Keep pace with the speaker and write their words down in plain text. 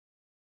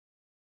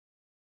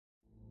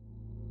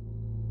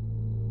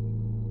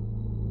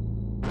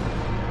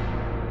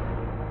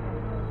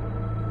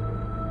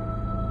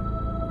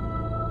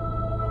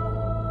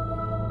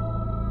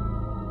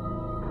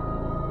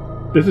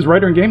This is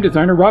writer and game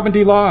designer Robin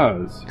D.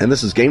 Laws. And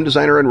this is game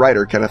designer and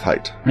writer Kenneth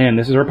Hite. And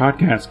this is our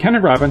podcast, Ken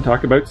and Robin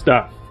Talk About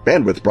Stuff.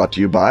 Bandwidth brought to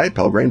you by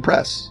Pelgrane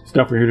Press.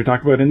 Stuff we're here to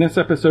talk about in this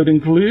episode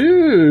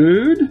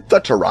include...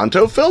 The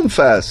Toronto Film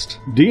Fest.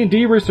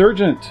 D&D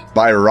Resurgent.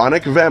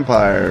 Byronic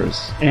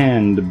Vampires.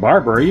 And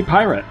Barbary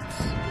Pirates.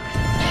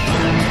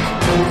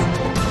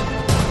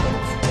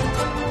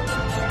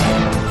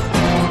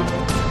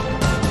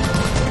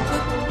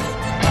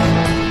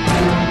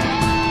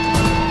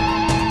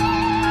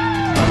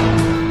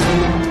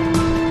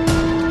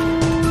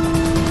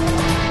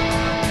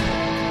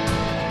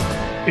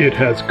 It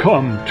has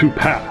come to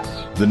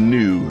pass. The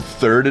new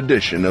 3rd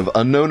edition of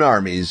Unknown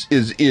Armies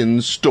is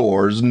in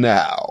stores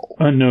now.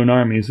 Unknown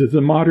Armies is a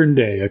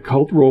modern-day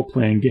occult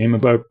role-playing game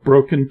about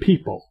broken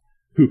people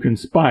who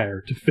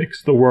conspire to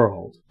fix the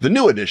world. The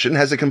new edition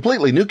has a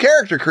completely new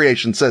character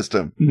creation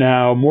system.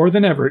 Now, more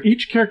than ever,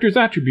 each character's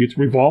attributes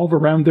revolve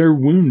around their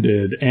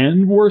wounded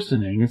and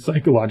worsening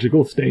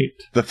psychological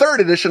state. The 3rd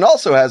edition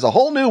also has a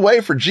whole new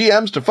way for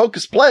GMs to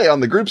focus play on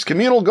the group's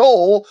communal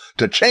goal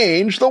to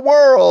change the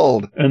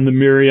world. And the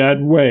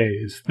myriad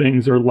ways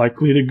things are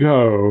likely to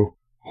go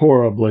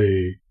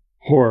horribly,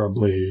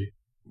 horribly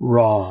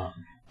wrong.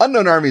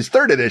 Unknown Armies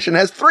 3rd edition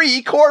has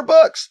 3 core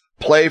books.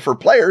 Play for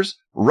players,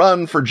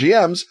 Run for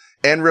GMs,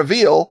 and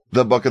Reveal,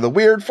 the Book of the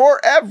Weird for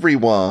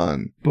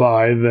everyone.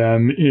 Buy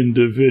them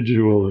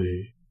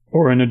individually,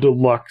 or in a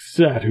deluxe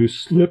set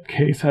whose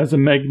slipcase has a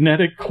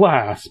magnetic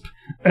clasp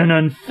and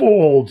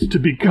unfolds to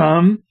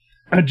become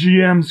a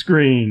GM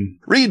screen.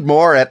 Read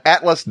more at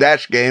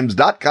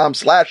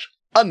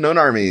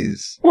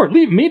atlas-games.com/unknownarmies. Or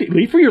leave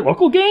immediately for your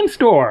local game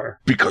store.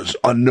 Because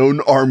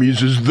Unknown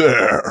Armies is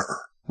there,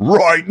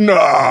 right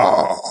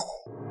now.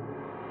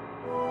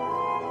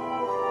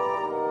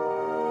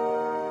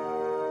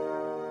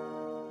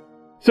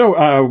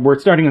 So, we're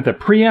starting with a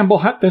preamble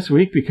hut this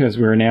week because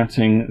we're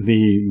announcing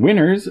the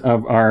winners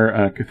of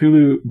our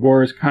Cthulhu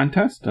Wars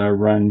contest,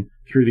 run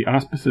through the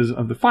auspices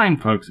of the fine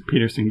folks at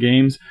Peterson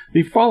Games.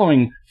 The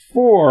following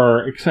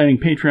 4 exciting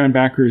Patreon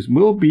backers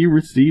will be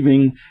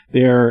receiving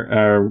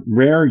their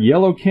rare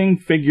Yellow King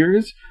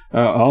figures,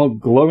 all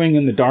glowing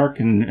in the dark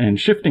and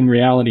shifting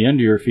reality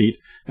under your feet.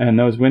 And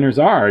those winners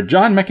are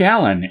John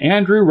McAllen,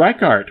 Andrew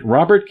Reichart,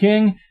 Robert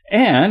King,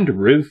 and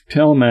Ruth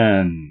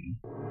Tillman.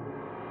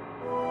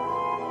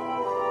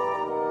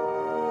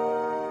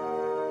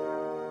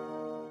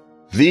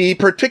 The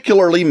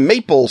particularly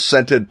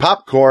maple-scented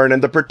popcorn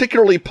and the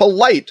particularly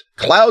polite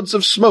clouds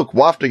of smoke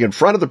wafting in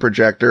front of the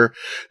projector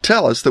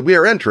tell us that we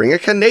are entering a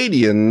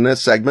Canadian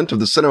segment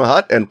of the Cinema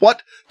Hut, and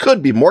what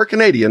could be more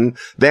Canadian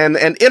than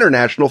an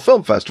international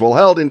film festival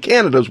held in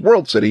Canada's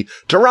World City,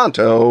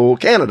 Toronto,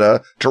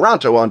 Canada,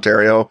 Toronto,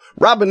 Ontario.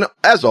 Robin,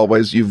 as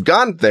always, you've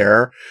gone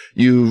there.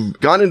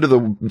 You've gone into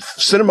the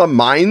cinema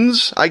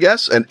mines, I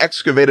guess, and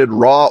excavated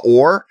raw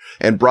ore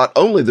and brought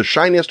only the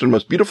shiniest and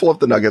most beautiful of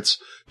the nuggets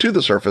to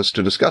the surface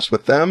to discuss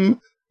with us,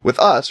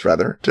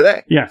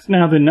 today. Yes.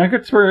 Now, the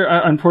nuggets were,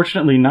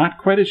 unfortunately, not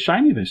quite as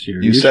shiny this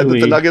year. You said that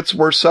the nuggets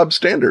were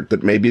substandard,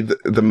 that maybe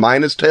the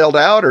mine is tailed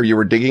out, or you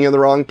were digging in the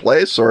wrong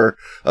place, or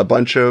a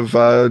bunch of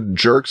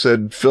jerks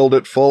had filled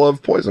it full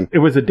of poison. It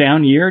was a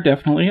down year,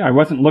 definitely. I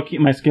wasn't looking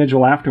at my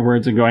schedule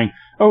afterwards and going,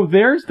 oh,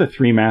 there's the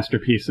 3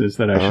 masterpieces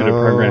that I should have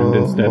programmed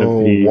instead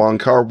of the... Wong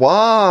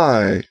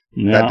Kar-wai.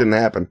 No, that didn't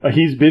happen.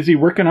 He's busy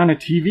working on a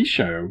TV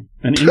show,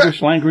 an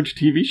English language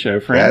TV show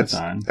for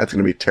Amazon. That's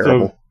going to be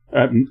terrible.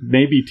 So,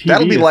 maybe TV.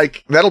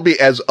 That'll be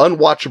as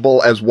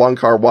unwatchable as Wong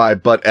Kar-wai,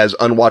 but as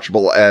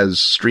unwatchable as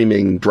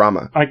streaming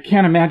drama. I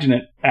can't imagine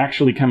it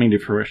actually coming to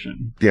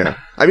fruition. Yeah.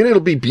 I mean,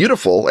 it'll be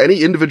beautiful.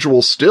 Any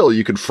individual still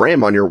you could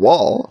frame on your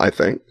wall, I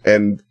think,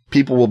 and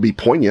people will be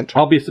poignant.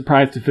 I'll be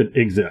surprised if it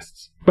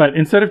exists. But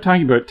instead of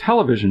talking about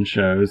television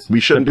shows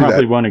that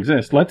probably won't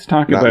exist, let's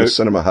talk about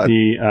Cinema Hut.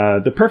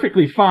 the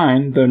perfectly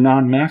fine, though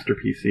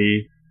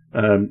non-masterpiece-y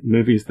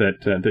movies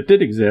that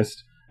did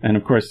exist. And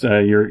of course,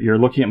 you're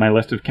looking at my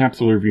list of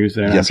capsule reviews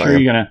there. Yes, I'm sure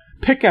you're going to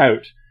pick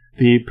out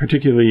the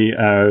particularly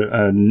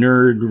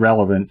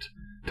nerd-relevant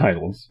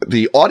titles.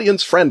 The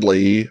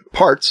audience-friendly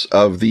parts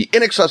of the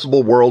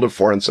inaccessible world of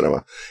foreign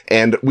cinema.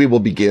 And we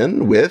will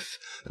begin with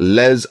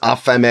Les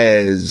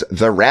Affamés,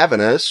 The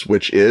Ravenous,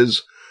 which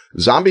is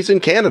Zombies in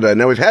Canada.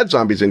 Now, we've had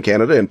Zombies in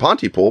Canada in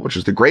Pontypool, which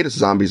is the greatest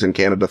Zombies in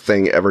Canada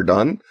thing ever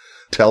done.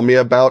 Tell me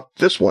about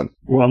this one.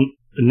 Well,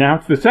 now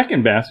it's the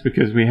second best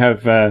because we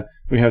have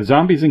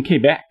Zombies in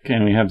Quebec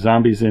and we have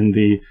Zombies in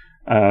the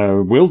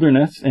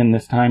wilderness in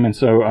this time. And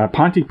so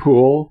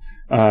Pontypool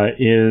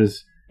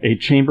is a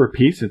chamber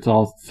piece. It's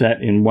all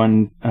set in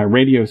one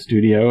radio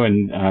studio,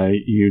 and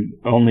you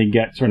only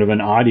get sort of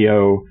an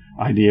audio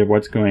idea of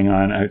what's going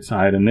on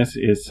outside. And this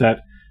is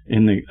set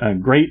in the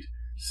great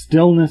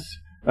stillness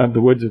of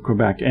the woods of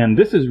Quebec. And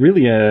this is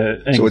really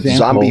an So example. it's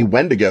zombie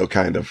Wendigo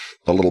kind of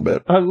a little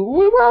bit.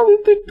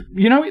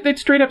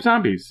 It's straight up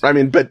zombies. I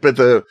mean, but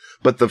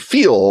the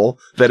feel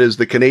that is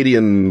the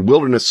Canadian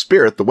wilderness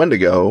spirit, the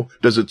Wendigo,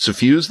 does it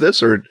suffuse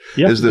this, or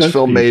Yes, is it this does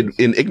film made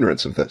suffuse in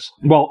ignorance of this?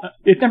 Well,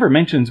 it never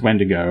mentions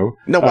Wendigo.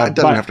 No, it doesn't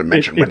but have to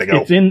mention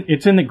Wendigo.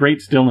 It's in the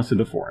great stillness of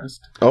the forest.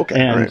 Okay,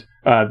 And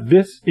all right.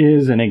 this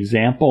is an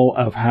example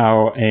of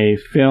how a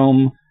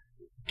film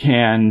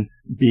can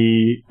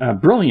be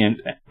brilliant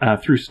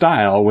through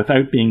style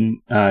without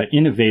being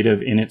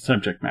innovative in its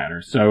subject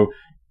matter. So,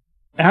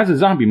 as a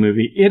zombie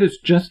movie, it is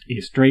just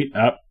a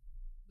straight-up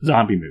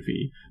zombie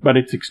movie, but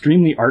it's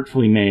extremely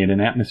artfully made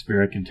and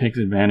atmospheric and takes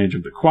advantage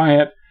of the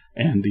quiet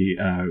and the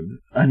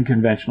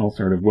unconventional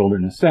sort of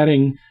wilderness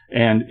setting,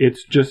 and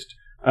it's just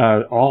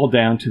all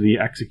down to the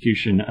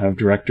execution of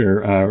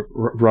director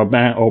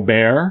Robin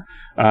Aubert,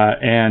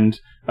 and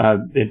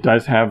it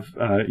does have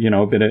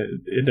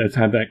it does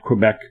have that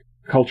Quebec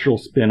cultural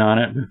spin on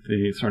it with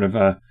the sort of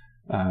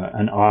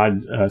an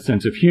odd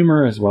sense of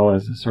humor as well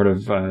as a sort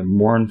of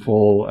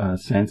mournful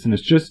sense, and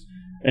it's just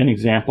an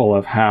example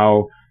of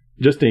how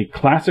just a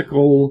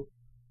classical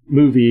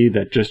movie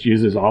that just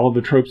uses all of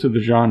the tropes of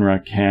the genre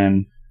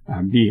can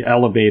be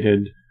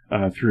elevated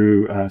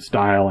through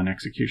style and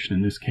execution.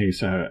 In this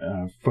case,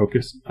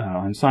 focused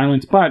on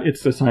silence, but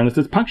it's the silence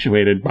that's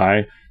punctuated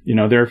by,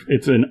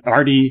 it's an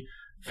arty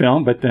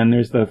film, but then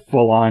there's the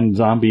full-on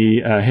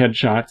zombie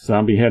headshots,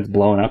 zombie heads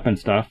blowing up and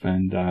stuff,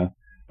 and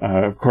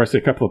of course,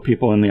 a couple of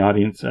people in the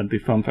audience at the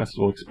film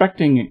festival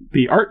expecting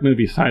the art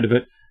movie side of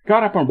it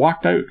got up and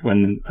walked out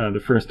when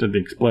the first of the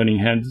exploding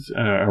heads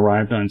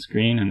arrived on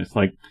screen, and it's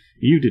like,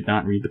 you did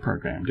not read the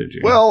program, did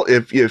you? Well,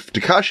 if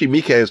Takashi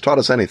Miike has taught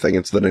us anything,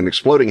 it's that an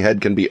exploding head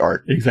can be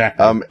art.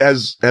 Exactly.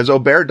 Has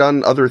Aubert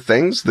done other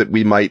things that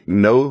we might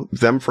know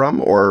them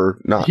from or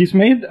not? He's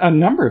made a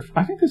number of,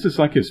 I think this is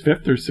like his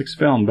 5th or 6th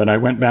film, but I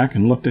went back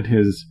and looked at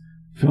his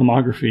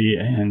filmography,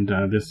 and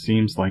this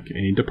seems like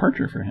a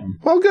departure for him.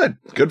 Well, good.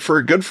 Good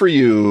for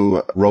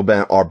you,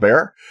 Robin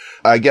Aubert.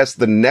 I guess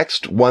the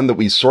next one that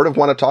we sort of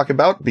want to talk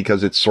about,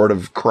 because it's sort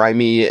of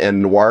crimey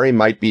and noiry,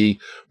 might be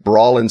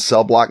Brawl in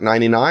Cell Block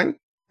 99.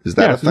 Is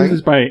that a thing? This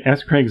is by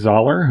S. Craig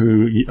Zoller,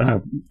 who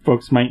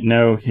folks might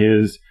know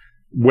his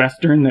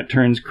Western that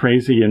turns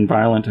crazy and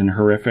violent and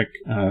horrific,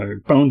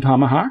 Bone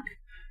Tomahawk.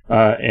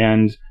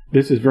 And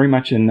this is very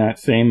much in that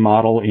same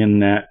model, in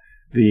that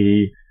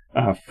the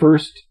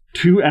first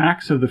 2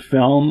 acts of the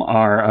film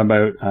are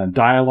about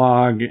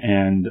dialogue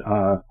and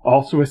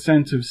also a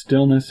sense of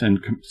stillness and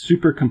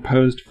super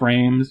composed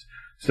frames.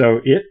 So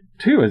it,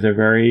 too, is a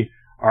very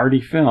arty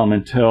film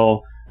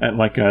until at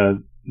like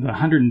the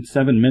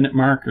 107-minute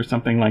mark or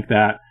something like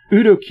that,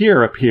 Udo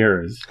Kier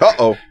appears.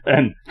 Uh-oh.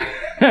 And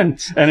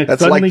it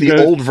That's suddenly like the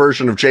goes, old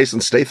version of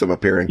Jason Statham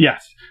appearing.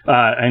 Yes.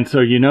 And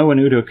so when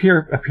Udo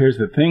Kier appears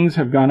that things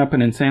have gone up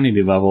an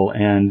insanity level,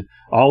 and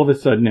all of a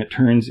sudden it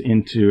turns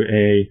into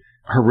a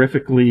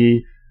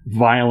horrifically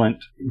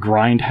violent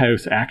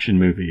grindhouse action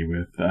movie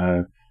with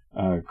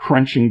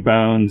crunching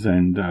bones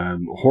and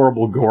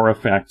horrible gore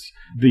effects.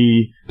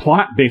 The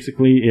plot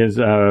basically is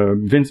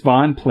Vince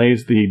Vaughn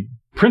plays the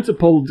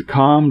principled,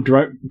 calm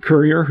drug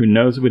courier who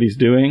knows what he's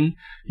doing.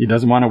 He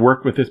doesn't want to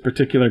work with this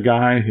particular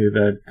guy who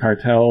the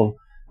cartel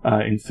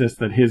insists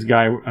that his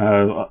guy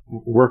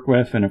work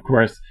with, and of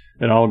course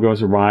it all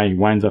goes awry. He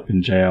winds up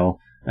in jail,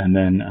 and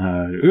then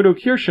Udo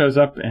Kier shows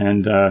up,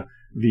 and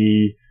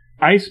the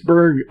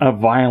iceberg of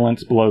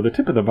violence below the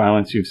tip of the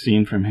violence you've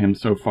seen from him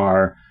so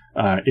far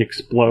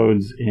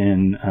explodes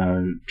in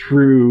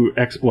true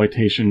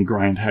exploitation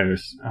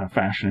grindhouse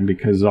fashion,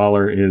 because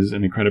Zoller is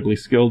an incredibly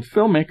skilled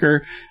filmmaker.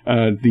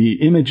 The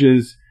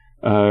images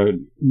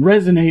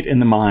resonate in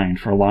the mind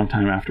for a long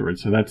time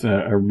afterwards. So that's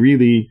a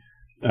really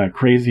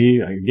crazy,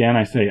 again,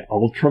 I say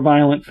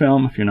ultra-violent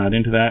film. If you're not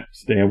into that,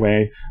 stay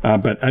away.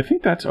 But I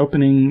think that's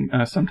opening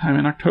sometime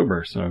in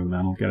October, so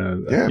that'll get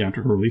a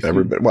theatrical release.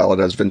 Well, it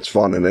has Vince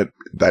Vaughn in it.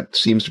 That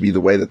seems to be the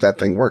way that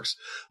thing works.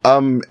 We're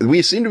going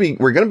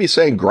to be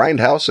saying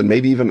grindhouse and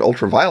maybe even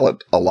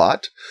ultraviolet a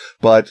lot,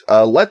 but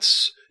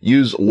let's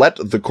use Let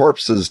the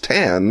Corpses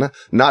Tan,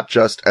 not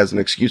just as an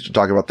excuse to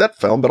talk about that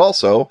film, but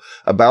also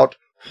about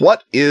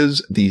what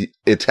is the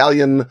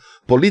Italian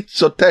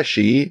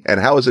polizioteschi, and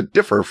how does it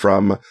differ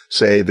from,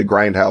 say, the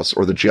Grindhouse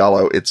or the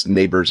Giallo, its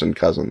neighbors and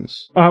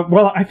cousins?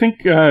 Well, I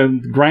think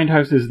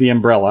Grindhouse is the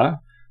umbrella,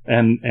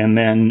 and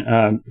then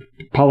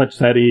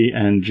Polizetti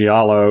and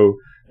Giallo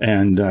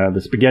and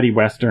the Spaghetti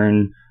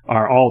Western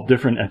are all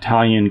different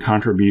Italian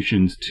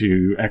contributions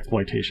to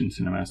exploitation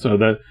cinema. So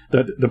the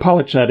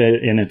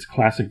Polizetti in its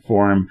classic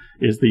form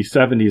is the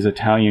 70s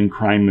Italian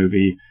crime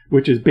movie,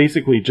 which is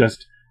basically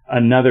just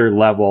another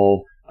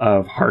level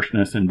of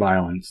harshness and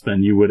violence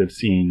than you would have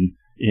seen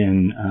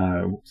in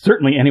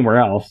certainly anywhere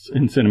else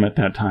in cinema at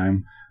that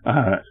time.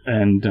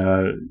 And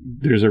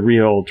there's a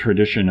real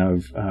tradition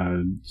of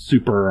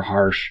super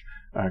harsh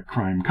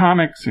crime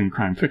comics and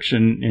crime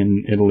fiction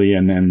in Italy.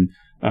 And then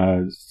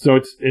so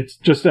it's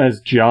just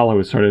as Giallo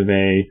is sort of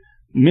a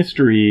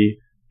mystery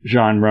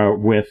genre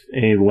with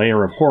a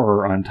layer of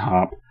horror on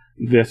top.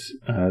 This,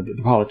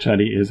 the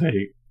Policetti is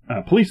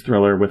a police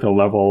thriller with a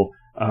level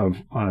of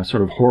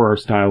sort of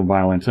horror-style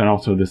violence and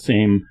also the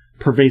same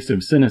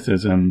pervasive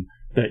cynicism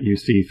that you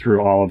see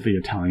through all of the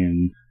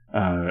Italian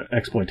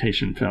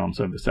exploitation films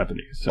of the 70s.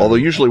 So, although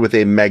usually with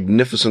a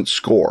magnificent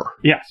score.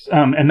 Yes,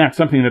 and that's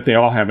something that they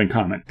all have in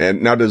common.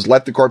 And now, does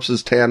Let the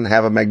Corpses 10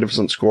 have a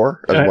magnificent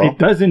score as well? It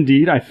does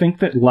indeed. I think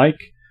that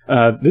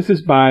this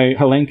is by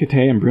Helene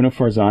Catet and Bruno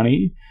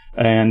Forzani,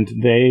 and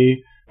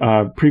they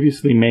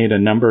previously made a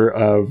number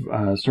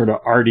of sort of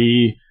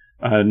arty,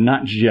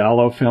 not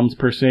giallo films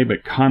per se,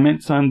 but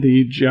comments on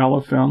the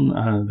giallo film,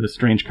 The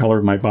Strange Color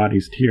of My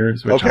Body's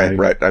Tears, which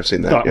I've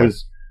seen that. Thought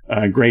was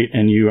great,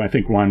 and you, I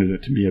think, wanted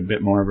it to be a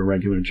bit more of a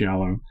regular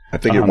giallo. I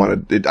think I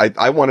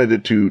wanted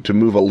it to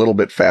move a little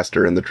bit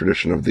faster in the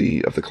tradition of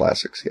the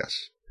classics.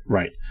 Yes,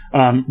 right.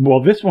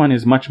 Well, this one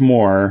is much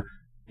more.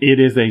 It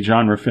is a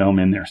genre film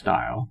in their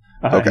style.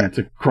 And it's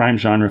a crime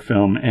genre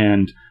film,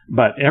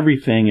 but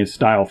everything is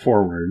style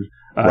forward.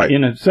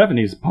 In a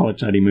 70s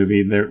Policetti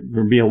movie, there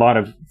would be a lot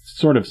of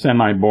sort of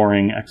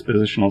semi-boring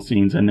expositional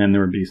scenes, and then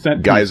there would be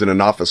guys in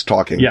an office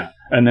talking. Yeah,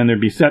 and then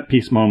there'd be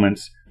set-piece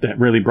moments that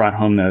really brought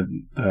home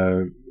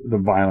the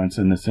violence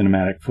and the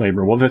cinematic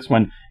flavor. Well, this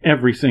one,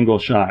 every single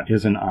shot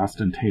is an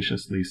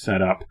ostentatiously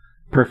set up,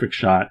 perfect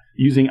shot,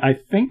 using, I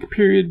think,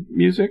 period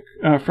music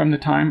from the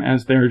time,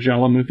 as their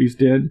giallo movies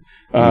did.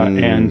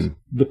 And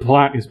the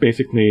plot is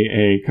basically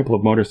a couple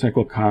of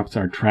motorcycle cops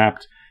are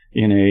trapped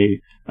in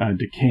a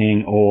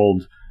decaying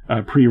old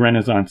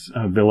pre-Renaissance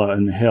villa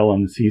in the hill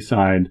on the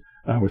seaside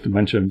with a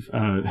bunch of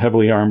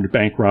heavily armed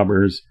bank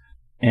robbers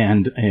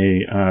and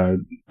a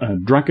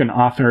drunken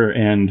author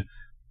and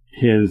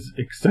his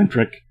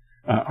eccentric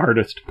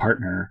artist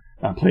partner,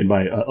 played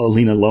by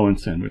Alina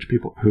Lowenson,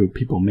 who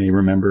people may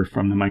remember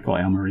from the Michael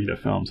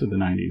Almerida films of the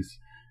 90s.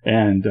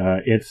 And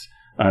it's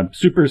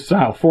super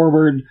style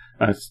forward,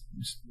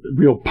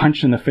 real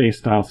punch in the face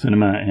style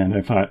cinema, and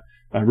I thought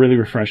really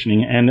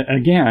refreshing. And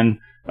again,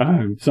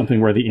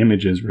 something where the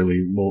images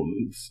really will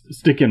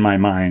stick in my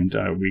mind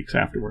weeks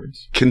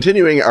afterwards.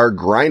 Continuing our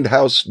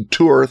Grindhouse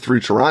tour through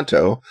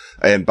Toronto,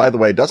 and by the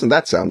way, doesn't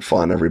that sound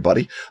fun,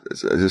 everybody?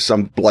 There's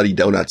some Bloody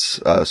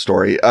Donuts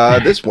story.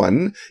 This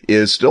one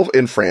is still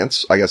in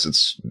France. I guess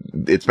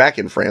it's back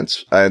in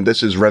France, and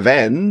this is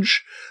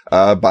Revenge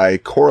by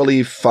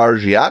Coralie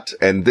Fargiat,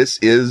 and this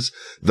is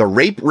the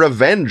rape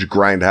revenge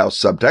Grindhouse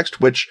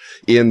subtext, which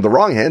in the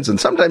wrong hands, and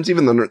sometimes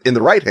even in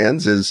the right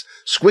hands, is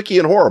squicky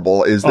and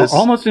horrible. Is this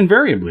almost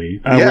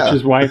invariably, which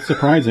is why it's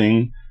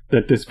surprising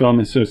that this film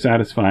is so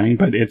satisfying,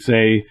 but it's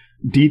a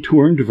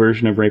detoured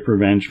version of rape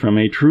revenge from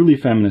a truly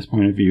feminist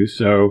point of view.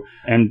 So,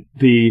 and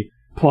the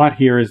plot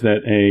here is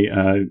that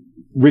a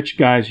rich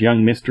guy's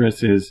young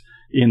mistress is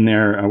in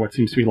their what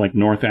seems to be like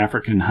North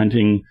African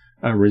hunting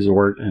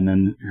resort, and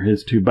then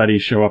his two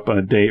buddies show up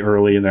a day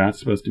early, and they're not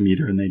supposed to meet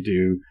her, and they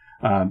do.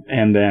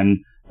 And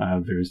then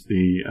there's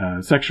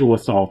the sexual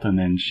assault, and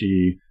then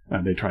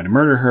they try to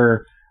murder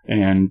her,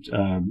 and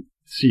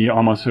she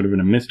almost sort of in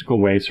a mystical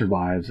way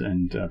survives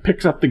and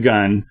picks up the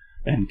gun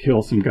and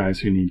kills some guys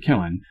who need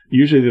killing.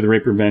 Usually the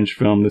rape revenge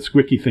film, the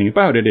squicky thing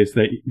about it is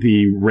that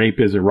the rape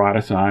is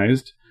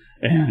eroticized,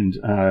 and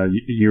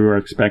you are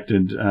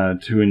expected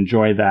to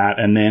enjoy that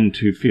and then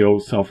to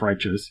feel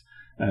self-righteous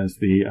as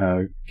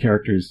the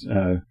characters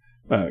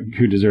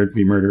who deserve to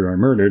be murdered are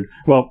murdered.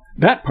 Well,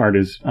 that part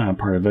is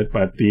part of it,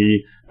 but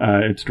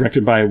it's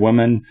directed by a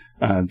woman.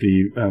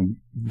 The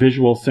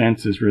visual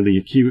sense is really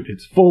acute.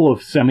 It's full of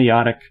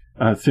semiotic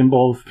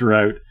symbols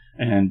throughout,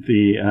 and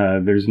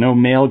there's no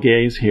male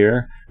gaze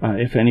here.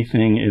 If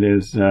anything, it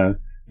is the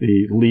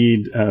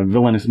lead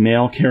villainous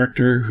male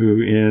character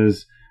who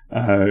is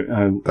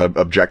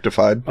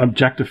objectified,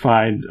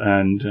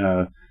 and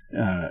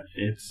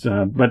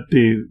but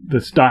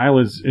the style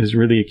is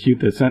really acute.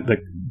 The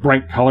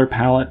bright color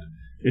palette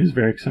is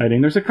very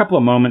exciting. There's a couple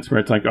of moments where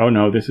it's like, oh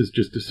no, this has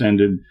just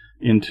descended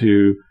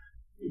into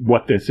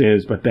what this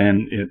is, but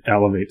then it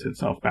elevates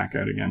itself back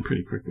out again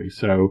pretty quickly.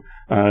 So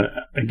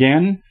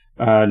again,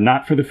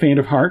 not for the faint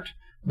of heart,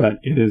 but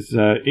it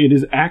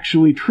is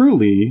actually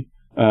truly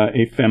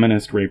a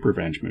feminist rape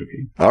revenge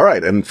movie. All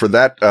right, and for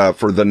that,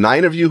 for the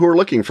 9 of you who are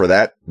looking for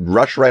that,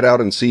 rush right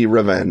out and see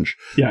Revenge.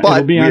 Yeah,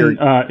 but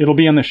it'll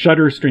be on the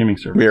Shudder streaming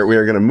service. We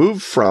are going to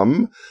move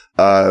from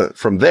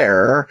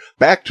there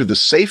back to the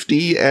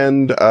safety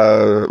and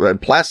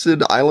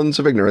placid islands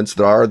of ignorance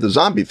that are the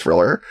zombie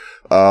thriller.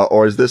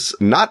 Or is this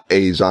not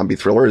a zombie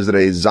thriller? Is it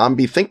a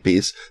zombie think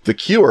piece? The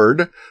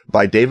Cured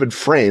by David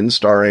Frayne,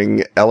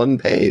 starring Ellen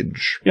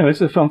Page. Yeah, this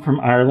is a film from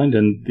Ireland,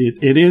 and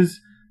it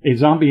is a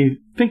zombie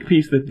think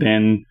piece that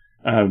then,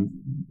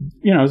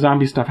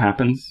 zombie stuff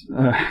happens.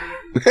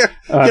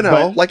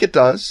 Like it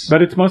does.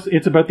 But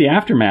it's about the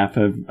aftermath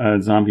of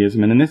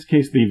zombieism. And in this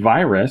case, the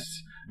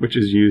virus, which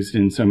is used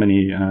in so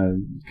many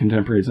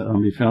contemporary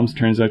zombie films,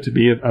 turns out to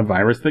be a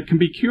virus that can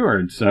be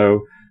cured.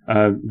 So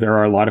there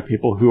are a lot of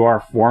people who are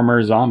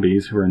former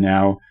zombies who are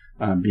now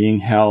being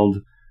held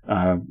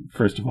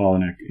first of all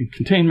in a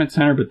containment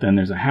center, but then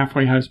there's a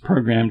halfway house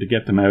program to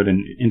get them out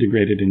and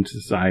integrated into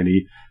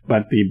society.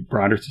 But the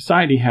broader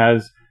society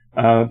has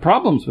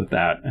problems with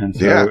that. And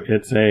so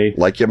it's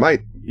like you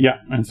might. Yeah,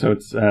 and so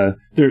it's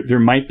there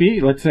might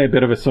be, let's say, a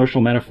bit of a social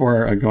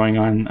metaphor going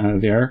on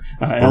there.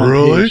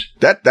 Really?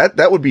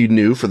 That would be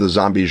new for the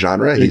zombie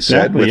genre, he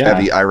said, with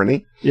heavy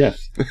irony.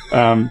 Yes.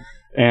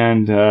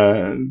 And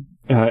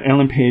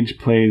Ellen Page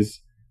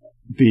plays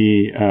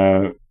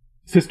the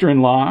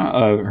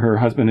sister-in-law. Her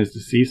husband is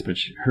deceased, but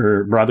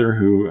her brother,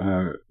 who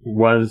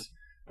was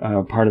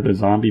part of the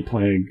zombie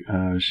plague,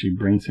 she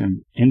brings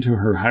him into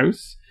her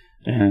house.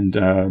 And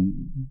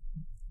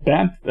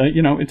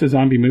it's a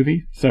zombie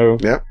movie. So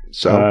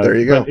there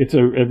you go. But it's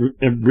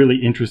a really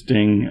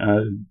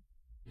interesting,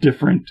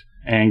 different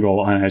angle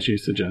on, as you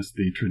suggest,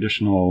 the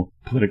traditional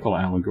political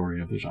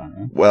allegory of the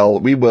genre. Well,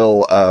 we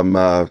will,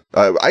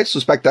 I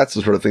suspect that's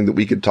the sort of thing that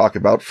we could talk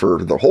about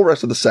for the whole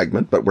rest of the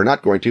segment, but we're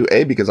not going to,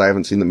 A, because I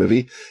haven't seen the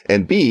movie,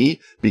 and B,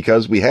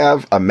 because we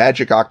have a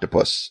magic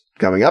octopus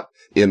coming up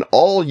in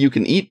All You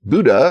Can Eat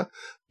Buddha.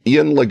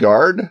 Ian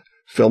Lagarde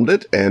filmed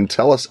it, and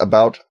tell us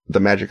about the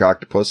magic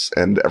octopus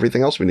and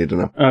everything else we need to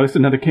know. This is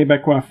another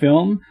Quebecois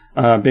film.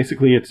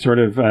 Basically, it's sort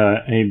of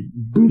a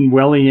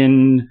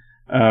Buñuelian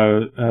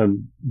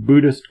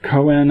Buddhist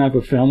koan of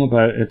a film,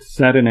 but it's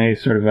set in a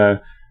sort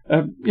of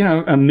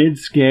a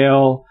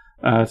mid-scale,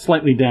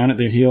 slightly down at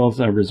their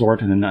heels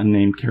resort in an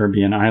unnamed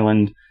Caribbean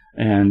island.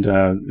 And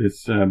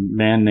this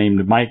man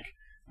named Mike,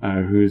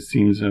 who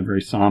seems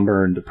very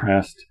somber and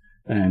depressed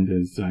and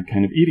is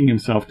kind of eating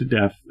himself to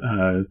death,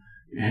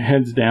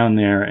 heads down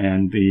there,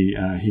 and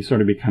he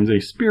sort of becomes a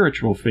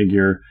spiritual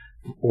figure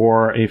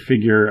or a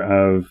figure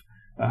of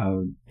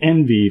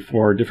envy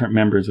for different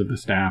members of the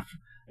staff,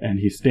 and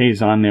he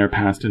stays on there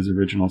past his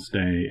original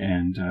stay,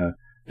 and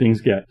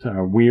things get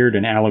weird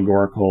and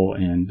allegorical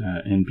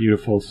and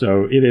beautiful.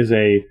 So it is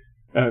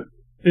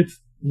it's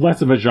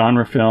less of a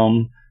genre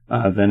film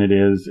than it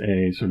is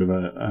a sort of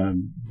a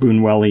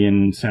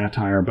Buñuelian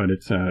satire, but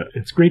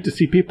it's great to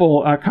see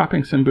people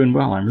copying some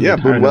Buñuel. I'm really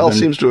Buñuel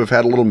seems to have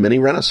had a little mini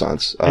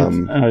renaissance.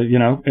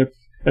 If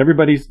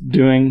everybody's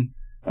doing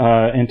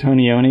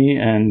Antonioni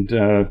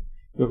and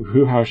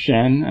Hu Hao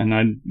Shen,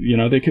 and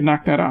they could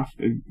knock that off.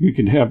 We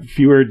could have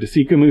fewer De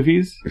Sica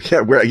movies.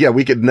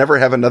 We could never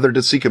have another De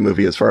Sica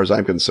movie, as far as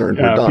I'm concerned.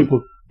 We're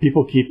done.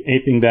 People keep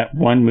aping that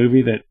one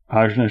movie that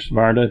Agnes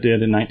Varda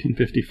did in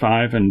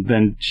 1955, and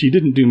then she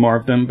didn't do more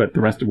of them, but the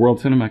rest of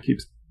world cinema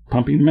keeps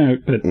pumping them out.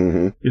 But,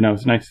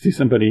 it's nice to see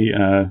somebody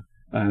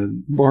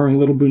borrowing a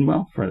little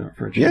Buñuel for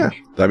a change. Yeah.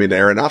 I mean,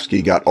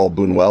 Aronofsky got all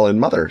Buñuel in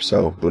Mother,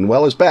 so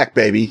Buñuel is back,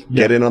 baby. Yeah.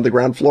 Get in on the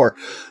ground floor.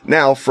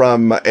 Now,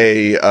 from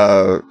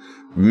a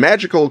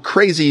magical,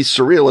 crazy,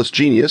 surrealist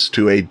genius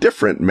to a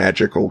different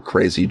magical,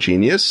 crazy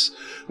genius,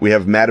 we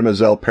have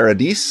Mademoiselle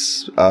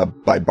Paradis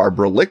by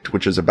Barbara Licht,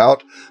 which is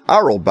about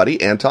our old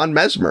buddy Anton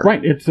Mesmer. Right.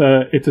 It's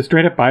a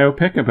straight up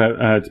biopic about.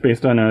 It's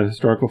based on a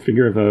historical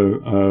figure of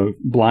a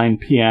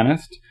blind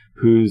pianist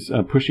whose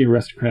pushy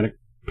aristocratic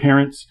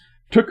parents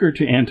took her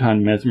to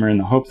Anton Mesmer in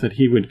the hopes that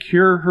he would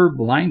cure her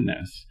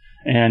blindness.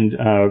 And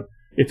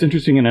it's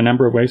interesting in a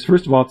number of ways.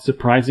 First of all, it's a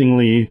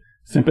surprisingly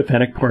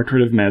sympathetic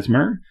portrait of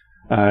Mesmer.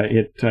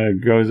 It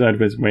goes out of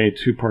his way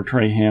to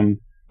portray him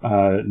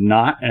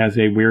not as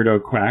a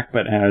weirdo quack,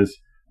 but as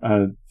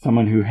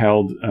someone who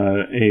held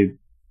a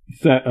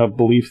set of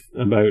beliefs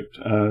about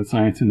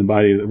science and the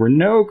body that were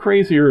no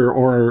crazier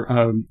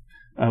or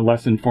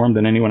less informed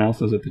than anyone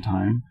else's at the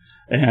time.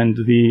 And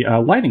the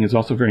lighting is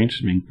also very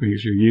interesting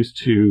because you're used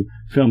to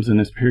films in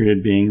this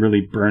period being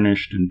really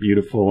burnished and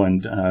beautiful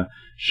and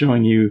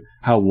showing you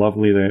how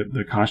lovely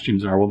the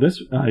costumes are. Well,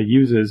 this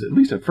uses, at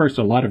least at first,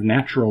 a lot of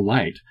natural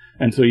light.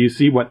 And so you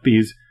see what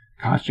these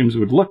costumes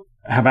would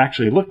have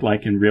actually looked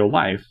like in real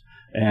life.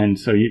 And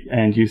so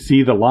you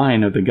see the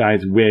line of the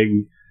guy's wig,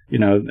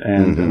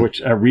 and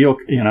which a real,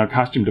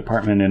 costume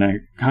department in a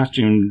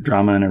costume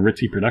drama and a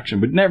ritzy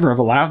production would never have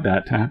allowed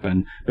that to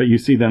happen. But you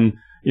see them,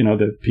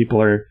 the people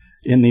are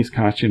in these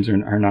costumes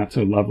are not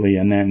so lovely.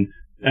 And then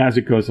as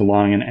it goes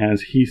along and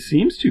as he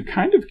seems to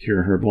kind of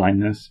cure her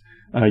blindness,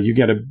 you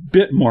get a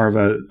bit more of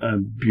a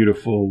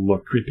beautiful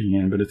look creeping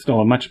in, but it's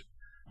still a much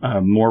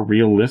more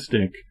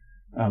realistic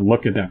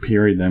look at that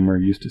period than we're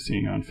used to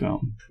seeing on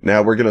film.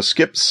 Now we're going to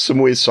skip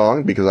Samui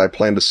Song because I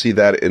plan to see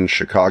that in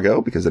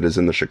Chicago because it is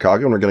in the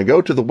Chicago, and we're going to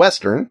go to the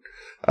Western.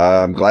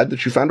 I'm glad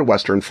that you found a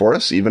Western for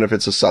us, even if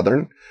it's a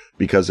Southern,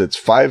 because it's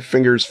Five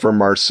Fingers for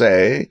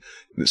Marseille,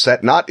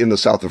 set not in the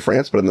south of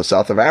France, but in the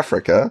south of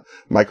Africa.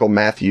 Michael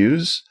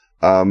Matthews,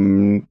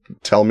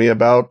 tell me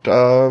about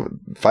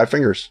Five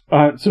Fingers.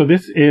 So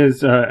this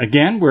is,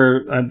 again,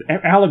 where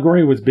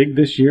allegory was big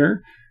this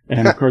year.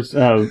 And of course,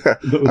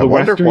 the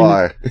Western,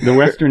 why. The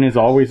Western is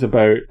always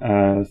about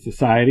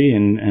society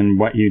and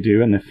what you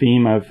do. And the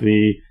theme of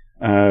the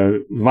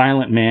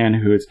violent man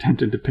who is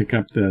tempted to pick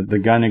up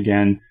the gun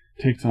again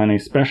takes on a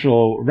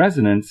special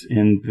resonance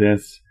in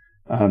this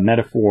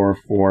metaphor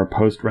for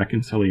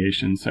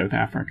post-reconciliation South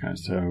Africa.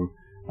 So,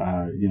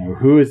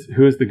 who is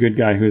the good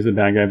guy? Who is the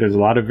bad guy? There's a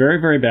lot of very,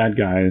 very bad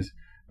guys,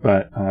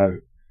 but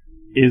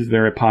is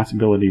there a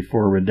possibility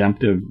for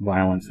redemptive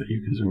violence that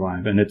you can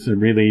survive? And it's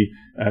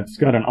it's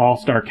got an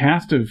all-star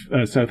cast of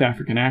South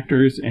African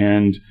actors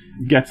and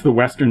gets the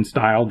Western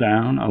style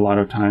down. A lot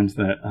of times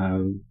that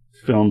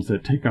films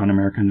that take on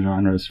American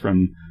genres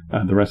from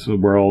the rest of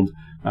the world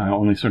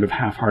only sort of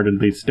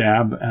half-heartedly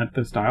stab at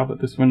the style,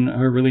 but this one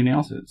really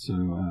nails it.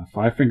 So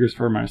 5 fingers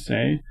for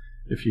Marseille.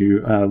 If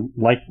you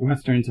like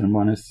Westerns and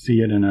want to see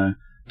it in a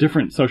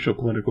different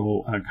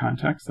socio-political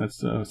context,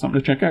 that's something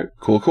to check out.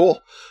 Cool.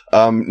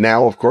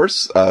 Now, of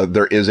course,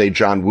 there is a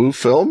John Woo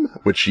film,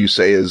 which you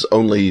say is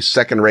only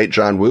second-rate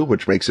John Woo,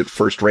 which makes it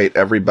first-rate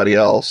everybody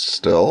else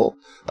still,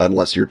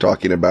 unless you're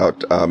talking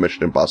about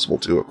Mission Impossible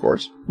 2, of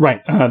course.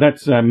 Right.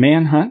 That's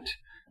Manhunt,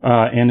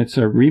 and it's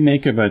a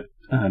remake of a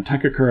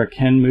Takakura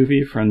Ken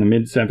movie from the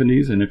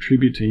mid-'70s and a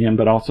tribute to him,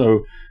 but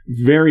also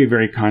very,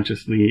 very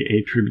consciously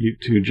a tribute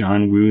to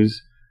John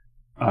Woo's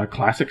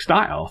classic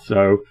style.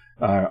 So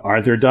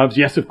are there doves?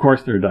 Yes, of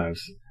course there are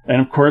doves.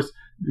 And of course,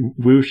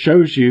 Woo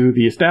shows you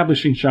the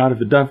establishing shot of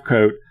the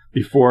dovecote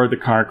before the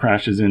car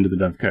crashes into the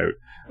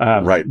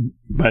dovecote. Right.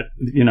 But,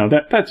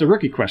 that's a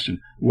rookie question.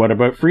 What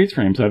about freeze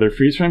frames? Are there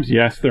freeze frames?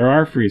 Yes, there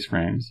are freeze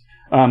frames.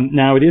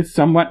 Now, it is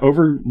somewhat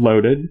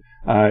overloaded.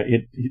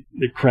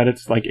 It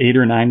credits like 8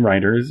 or 9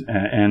 writers,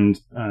 and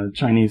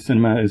Chinese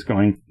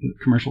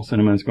commercial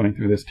cinema is going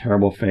through this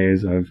terrible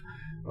phase of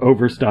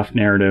overstuffed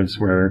narratives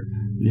where,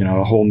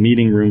 a whole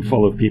meeting room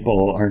full of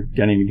people are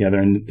getting together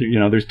and,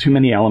 there's too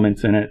many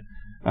elements in it.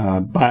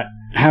 But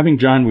having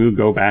John Woo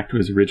go back to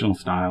his original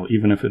style,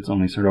 even if it's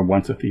only sort of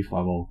once a thief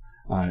level,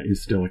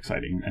 is still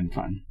exciting and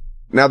fun.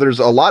 Now, there's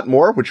a lot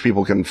more which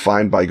people can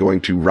find by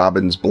going to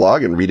Robin's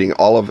blog and reading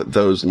all of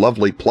those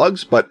lovely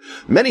plugs, but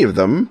many of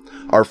them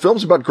are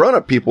films about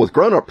grown-up people with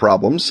grown-up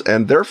problems,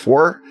 and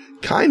therefore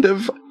kind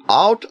of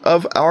out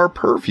of our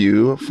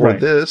purview for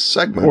this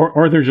segment.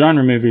 Or they're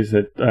genre movies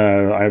that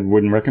I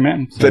wouldn't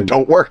recommend. That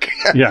don't work.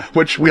 Yeah.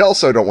 Which we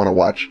also don't want to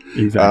watch.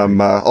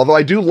 Exactly. Although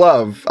I do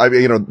love,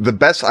 the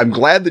best, I'm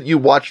glad that you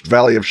watched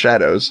Valley of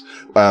Shadows,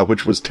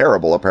 which was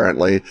terrible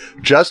apparently,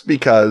 just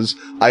because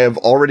I have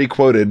already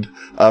quoted,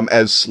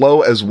 as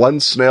slow as one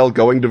snail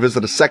going to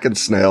visit a second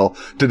snail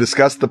to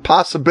discuss the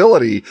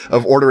possibility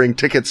of ordering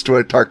tickets to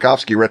a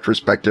Tarkovsky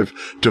retrospective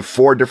to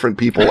 4 different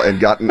people and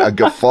gotten a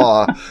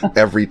guffaw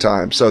every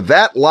time. So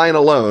that line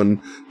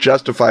alone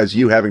justifies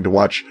you having to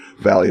watch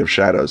Valley of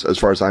Shadows, as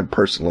far as I'm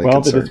personally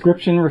concerned. The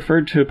description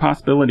referred to a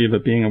possibility of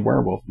it being a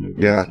werewolf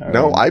movie. Yeah, so,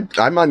 no,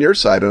 I'm on your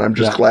side, and I'm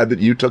just glad that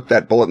you took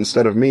that bullet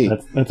instead of me.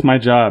 That's my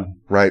job.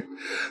 Right.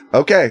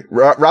 Okay,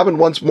 Robin,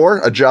 once more,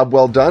 a job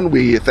well done.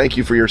 We thank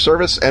you for your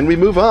service, and we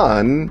move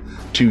on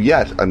to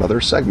yet another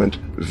segment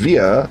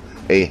via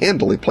a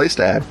handily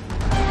placed ad.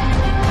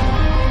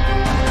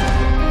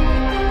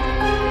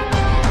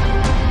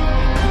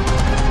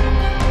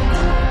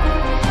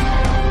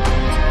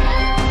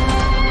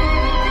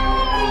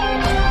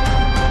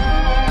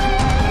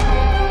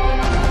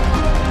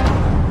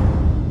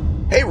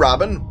 Hey,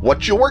 Robin,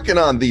 what you working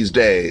on these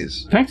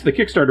days? Thanks to the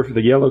Kickstarter for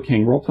the Yellow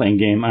King role-playing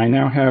game, I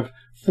now have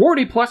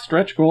 40-plus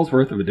stretch goals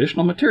worth of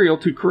additional material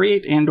to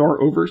create and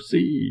or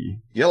oversee.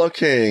 Yellow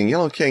King.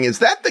 Is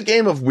that the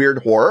game of weird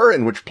horror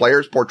in which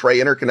players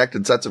portray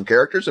interconnected sets of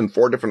characters in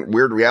 4 different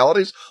weird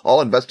realities, all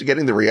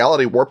investigating the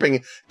reality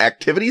warping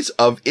activities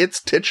of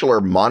its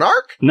titular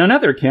monarch? None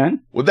other,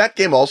 Ken. Would that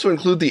game also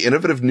include the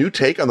innovative new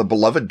take on the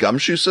beloved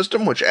Gumshoe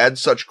system, which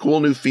adds such cool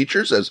new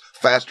features as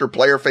faster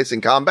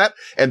player-facing combat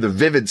and the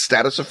vivid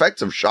status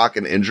effects of shock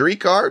and injury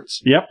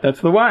cards? Yep,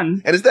 that's the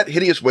one. And is that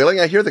hideous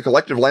wailing I hear the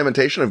collective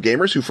lamentation of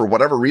gamers who, for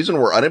whatever reason,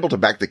 were unable to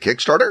back the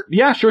Kickstarter?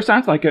 Yeah, sure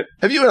sounds like it.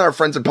 Have you and our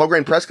friends at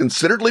Pelgrane Press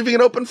considered leaving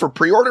it open for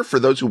pre-order for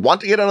those who want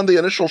to get in on the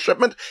initial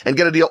shipment and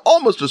get a deal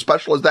almost as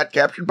special as that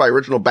captured by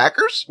original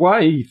backers?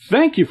 Why,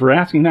 thank you for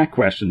asking that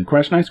question. The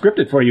question I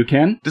scripted for you,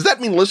 Ken. Does that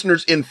mean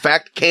listeners, in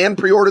fact, can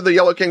pre-order the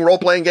Yellow King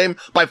role-playing game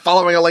by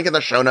following a link in the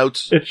show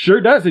notes? It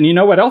sure does, and you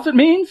know what else it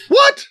means?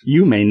 What?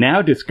 You may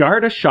now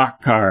discard a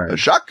shock card. A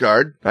shock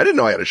card? I didn't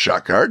know I had a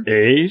shock card.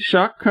 A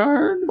shock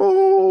card?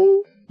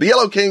 Oh. The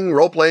Yellow King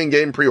role-playing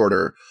game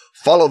pre-order.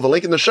 Follow the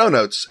link in the show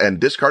notes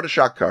and discard a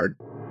shock card.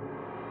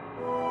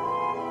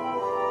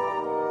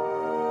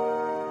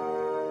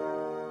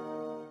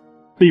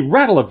 The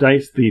rattle of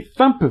dice, the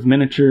thump of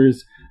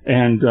miniatures,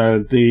 and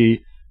the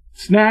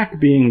snack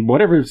being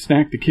whatever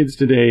snack the kids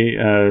today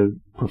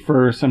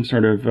prefer, some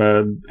sort of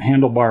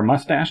handlebar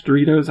mustache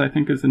Doritos, I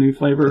think is the new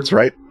flavor. That's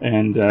right.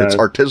 And it's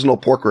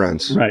artisanal pork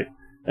rinds. Right.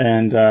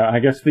 And I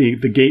guess the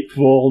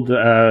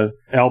gatefold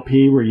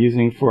LP we're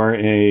using for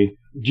a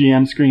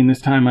GM screen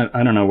this time.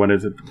 I don't know, what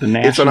is it? The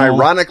National? It's an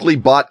ironically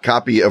bought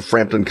copy of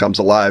Frampton Comes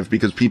Alive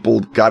because people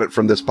got it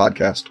from this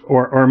podcast.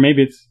 Or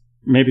maybe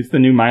it's the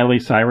new Miley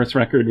Cyrus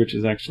record, which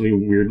is actually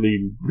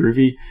weirdly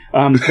groovy.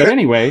 But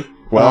anyway,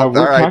 well,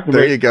 all right,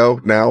 there you go.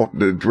 Now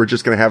we're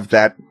just going to have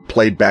that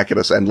played back at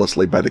us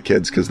endlessly by the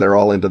kids because they're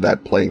all into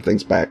that playing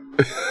things back.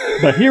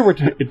 But here we're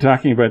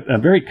talking about a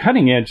very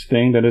cutting edge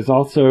thing that is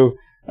also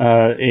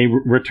a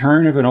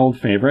return of an old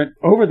favorite.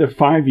 Over the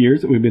 5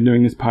 years that we've been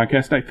doing this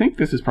podcast, I think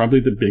this is probably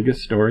the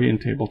biggest story in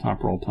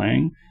tabletop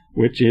role-playing,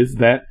 which is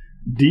that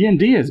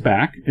D&D is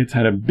back. It's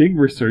had a big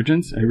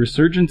resurgence, a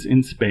resurgence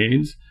in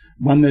spades,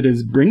 one that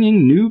is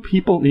bringing new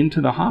people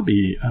into the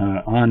hobby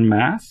en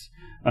masse.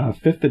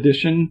 5th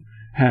edition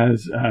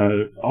has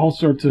all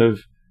sorts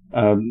of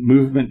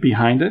movement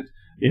behind it.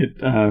 It,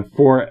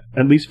 for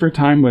at least for a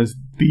time, was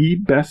the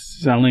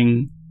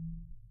best-selling,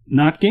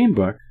 not game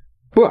book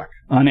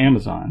on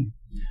Amazon.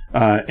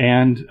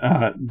 And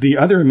the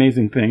other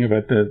amazing thing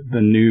about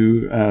the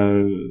new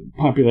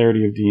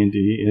popularity of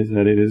D&D is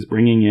that it is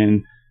bringing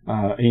in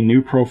a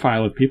new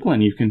profile of people,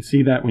 and you can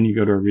see that when you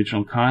go to a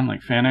regional con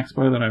like Fan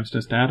Expo that I was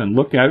just at, and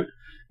look out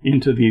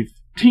into the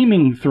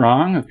teeming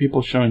throng of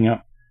people showing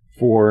up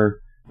for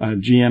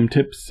GM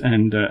tips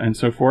and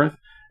so forth,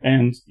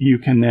 and you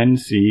can then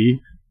see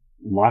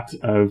lots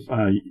of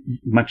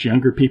much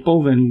younger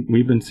people than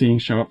we've been seeing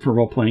show up for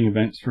role-playing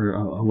events for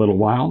a little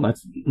while.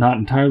 That's not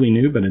entirely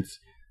new, but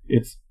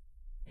it's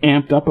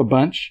amped up a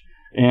bunch,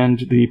 and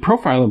the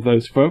profile of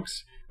those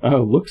folks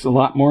looks a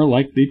lot more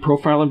like the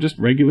profile of just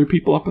regular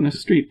people up on the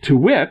street. To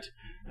wit,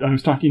 I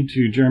was talking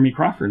to Jeremy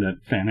Crawford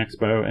at Fan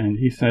Expo, and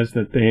he says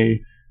that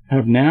they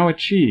have now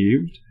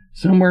achieved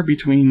somewhere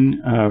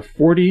between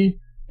 40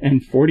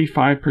 and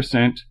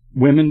 45%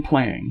 women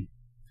playing.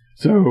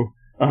 So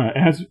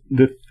as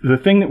the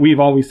thing that we've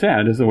always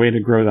said is a way to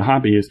grow the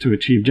hobby is to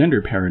achieve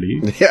gender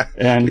parity. Yeah,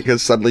 and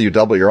because suddenly you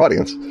double your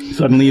audience.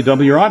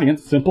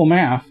 Simple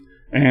math.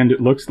 And it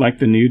looks like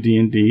the new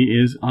D&D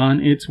is on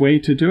its way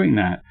to doing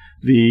that.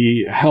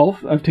 The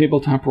health of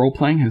tabletop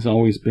role-playing has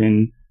always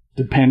been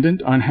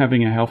dependent on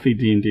having a healthy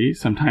D&D.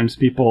 Sometimes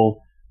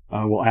people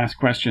will ask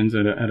questions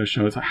at a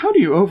show. It's like, how do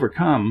you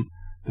overcome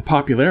the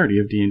popularity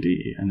of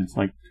D&D? And it's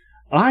like,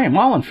 I am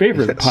all in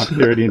favor of the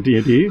popularity of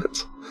D&D.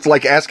 It's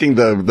like asking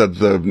the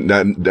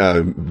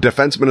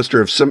defense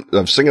minister of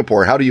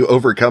Singapore, how do you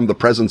overcome the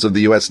presence of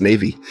the U.S.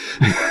 Navy?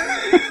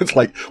 It's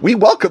like, we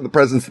welcome the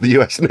presence of the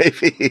U.S.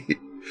 Navy.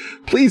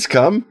 Please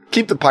come.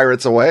 Keep the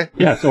pirates away.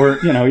 Yes, or,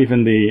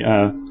 even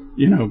the,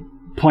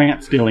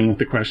 plants dealing with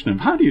the question of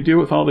how do you deal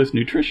with all this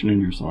nutrition in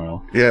your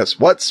soil? Yes,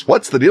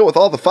 what's the deal with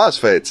all the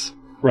phosphates?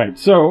 Right,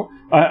 so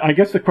I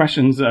guess the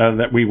questions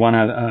that we want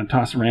to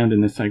toss around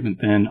in this segment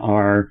then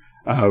are,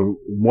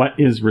 what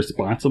is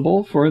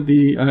responsible for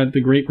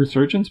the great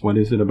resurgence? What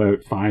is it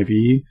about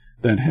 5e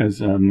that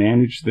has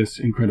managed this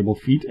incredible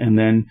feat? And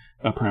then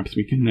perhaps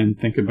we can then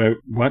think about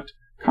what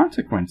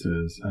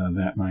consequences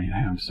that might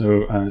have.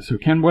 So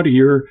Ken, what are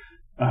your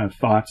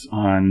thoughts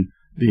on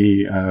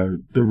the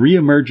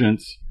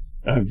reemergence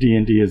of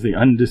D&D as the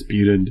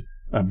undisputed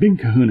big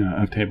kahuna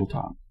of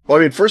tabletop? Well,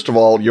 I mean, first of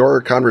all,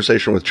 your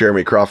conversation with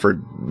Jeremy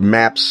Crawford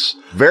maps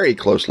very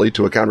closely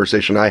to a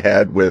conversation I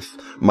had with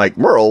Mike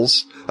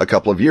Merles a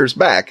couple of years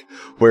back,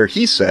 where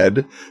he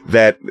said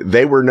that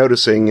they were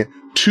noticing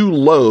two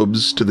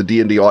lobes to the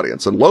D&D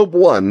audience. And lobe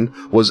one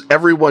was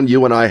everyone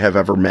you and I have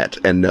ever met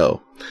and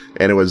know.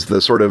 And it was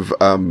the sort of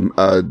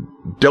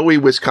doughy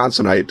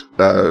Wisconsinite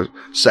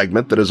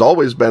segment that has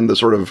always been the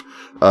sort of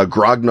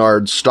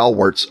grognard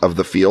stalwarts of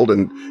the field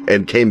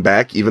and came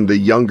back, even the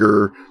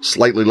younger,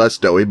 slightly less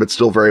doughy, but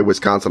still very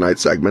Wisconsinite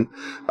segment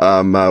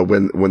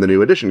when the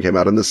new edition came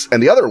out. And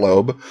the other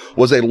lobe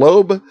was a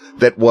lobe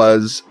that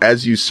was,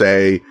 as you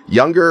say,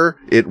 younger.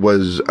 It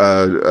was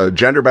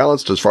gender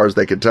balanced as far as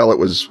they could tell. It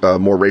was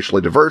more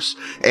racially diverse,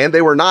 and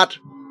they were not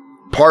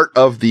part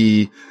of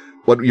the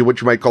what you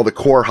might call the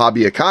core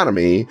hobby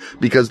economy,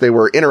 because they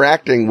were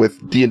interacting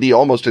with D&D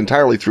almost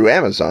entirely through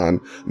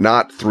Amazon,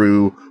 not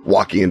through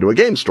walking into a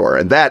game store.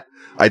 And that,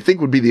 I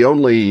think, would be the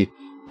only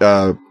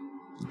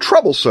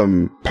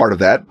troublesome part of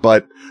that.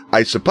 But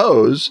I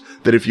suppose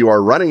that if you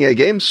are running a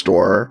game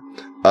store,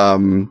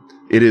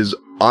 it is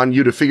on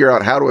you to figure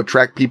out how to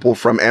attract people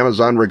from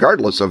Amazon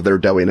regardless of their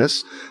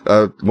doughiness.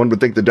 One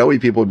would think the doughy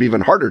people would be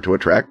even harder to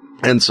attract.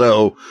 And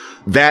so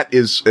that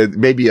is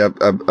maybe a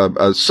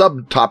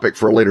subtopic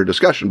for a later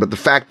discussion. But the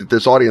fact that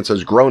this audience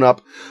has grown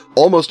up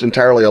almost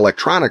entirely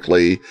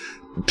electronically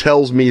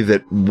tells me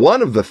that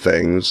one of the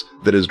things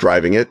that is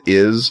driving it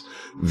is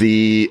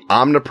the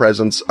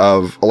omnipresence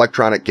of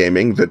electronic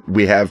gaming, that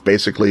we have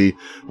basically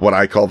what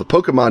I call the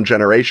Pokemon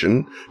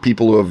generation,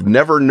 people who have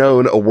never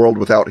known a world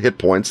without hit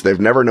points. They've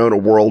never known a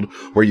world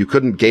where you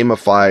couldn't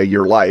gamify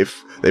your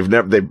life.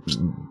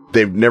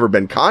 They've never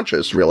been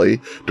conscious really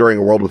during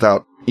a world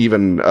without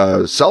even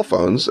cell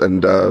phones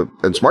and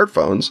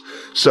smartphones.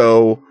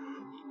 So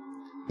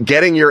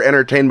getting your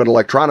entertainment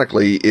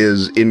electronically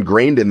is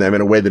ingrained in them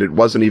in a way that it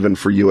wasn't even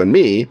for you and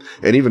me,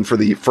 and even for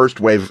the first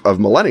wave of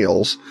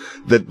millennials,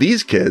 that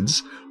these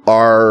kids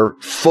are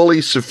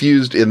fully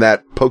suffused in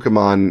that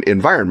Pokemon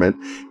environment.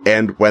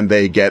 And when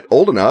they get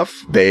old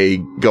enough, they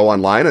go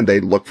online and they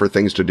look for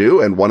things to do.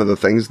 And one of the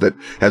things that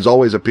has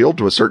always appealed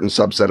to a certain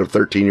subset of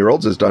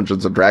 13-year-olds is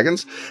Dungeons and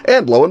Dragons.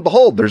 And lo and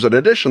behold, there's an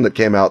edition that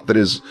came out that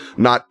is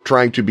not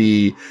trying to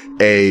be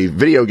a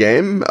video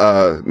game,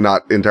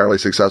 not entirely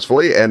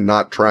successfully, and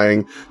not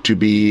trying to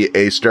be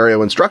a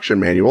stereo instruction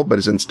manual, but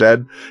is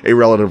instead a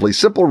relatively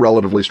simple,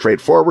 relatively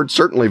straightforward,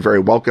 certainly very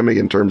welcoming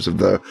in terms of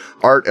the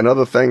art and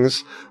other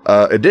things,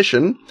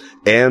 edition,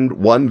 and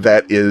one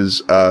that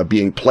is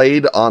being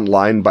played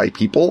online by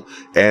people.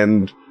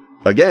 And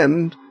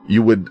again,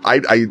 you would,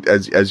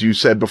 as you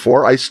said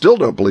before, I still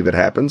don't believe it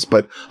happens,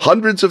 but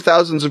hundreds of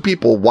thousands of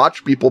people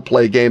watch people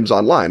play games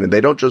online, and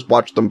they don't just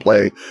watch them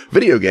play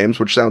video games,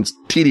 which sounds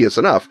tedious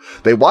enough.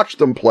 They watch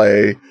them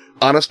play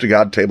honest to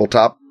God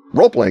tabletop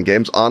role-playing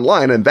games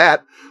online, and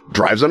that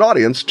drives an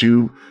audience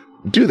to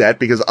do that,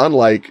 because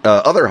unlike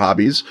other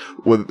hobbies,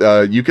 with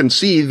you can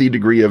see the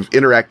degree of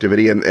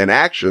interactivity and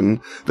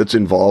action that's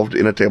involved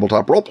in a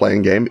tabletop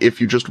role-playing game if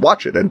you just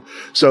watch it. And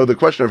so the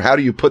question of how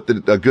do you put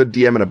a good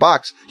DM in a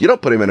box, you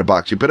don't put him in a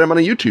box, you put him on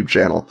a YouTube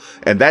channel.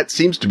 And that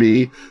seems to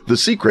be the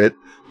secret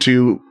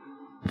to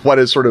what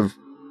has sort of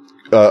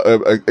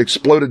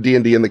exploded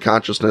D&D in the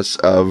consciousness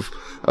of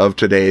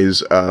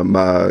today's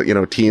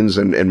teens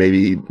and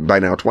maybe by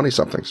now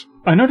 20-somethings.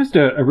 I noticed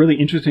a really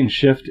interesting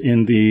shift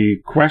in the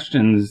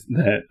questions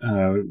that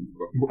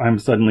I'm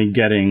suddenly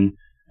getting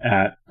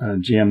at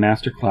GM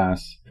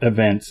Masterclass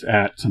events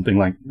at something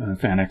like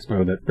Fan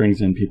Expo that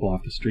brings in people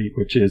off the street,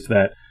 which is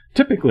that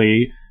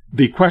typically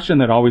the question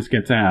that always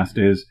gets asked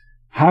is,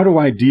 how do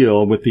I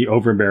deal with the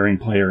overbearing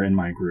player in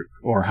my group?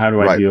 Or how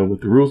do I deal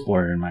with the rules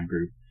lawyer in my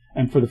group?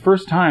 And for the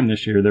first time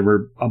this year, there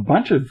were a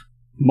bunch of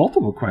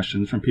multiple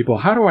questions from people.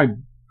 How do I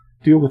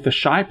deal with the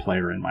shy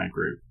player in my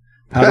group?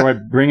 How do I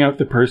bring out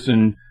the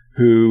person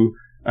who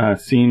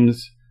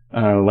seems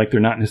like they're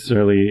not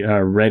necessarily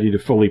ready to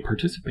fully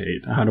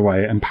participate? How do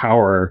I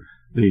empower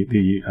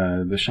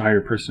the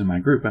shyer person in my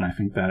group? And I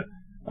think that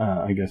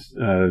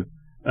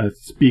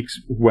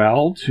speaks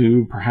well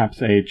to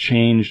perhaps a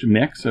changed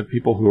mix of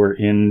people who are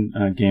in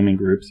gaming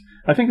groups.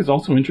 I think it's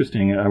also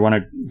interesting. I want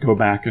to go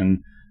back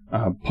and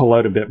pull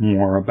out a bit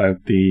more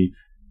about the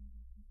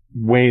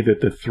way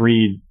that the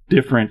three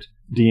different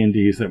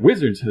D&Ds that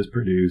Wizards has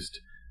produced,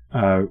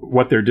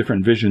 what their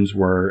different visions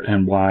were,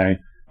 and why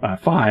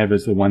 5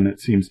 is the one that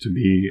seems to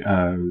be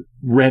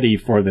ready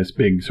for this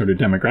big sort of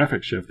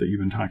demographic shift that you've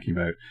been talking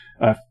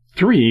about.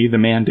 3, the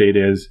mandate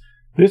is,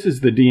 this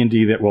is the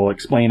D&D that will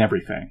explain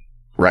everything.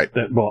 Right.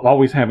 That will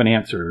always have an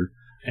answer,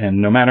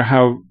 and no matter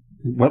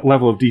what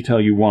level of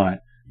detail you want,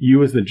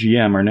 you as the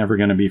GM are never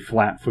going to be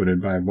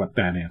flat-footed by what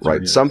that answer is.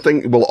 Right.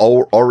 Something will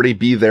already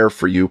be there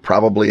for you,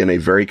 probably in a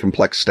very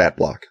complex stat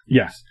block.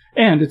 Yes.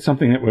 And it's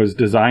something that was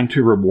designed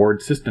to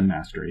reward system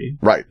mastery.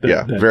 Right.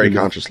 Very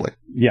consciously.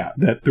 Yeah.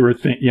 That there were,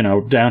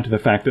 down to the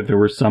fact that there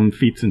were some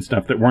feats and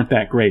stuff that weren't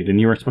that great,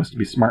 and you were supposed to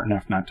be smart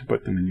enough not to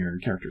put them in your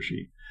character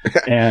sheet.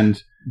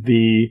 And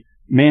the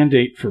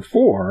mandate for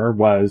 4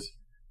 was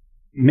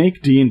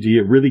make D&D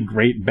a really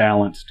great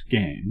balanced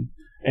game.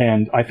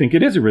 And I think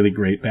it is a really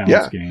great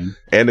balanced game.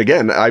 And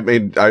again, I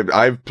mean,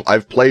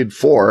 I've played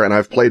 4 and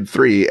I've played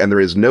 3, and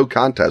there is no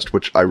contest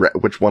which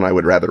one I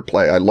would rather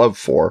play. I love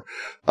 4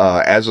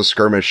 as a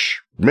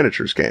skirmish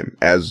miniatures game.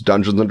 As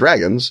Dungeons and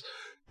Dragons,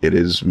 it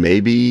is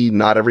maybe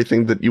not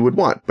everything that you would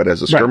want, but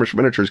as a skirmish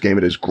miniatures game,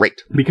 it is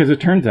great. Because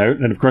it turns out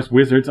that, of course,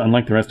 Wizards,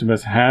 unlike the rest of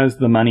us, has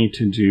the money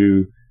to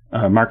do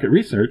market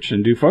research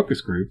and do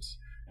focus groups.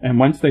 And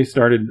once they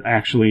started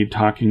actually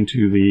talking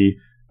to the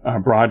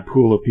broad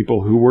pool of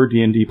people who were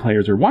D&D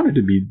players or wanted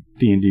to be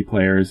D&D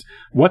players,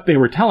 what they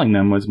were telling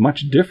them was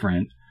much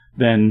different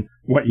than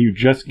what you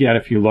just get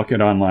if you look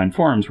at online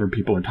forums where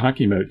people are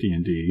talking about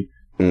D&D.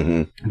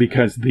 Mm-hmm.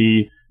 Because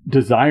the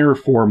desire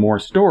for more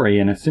story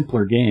in a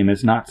simpler game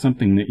is not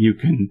something that you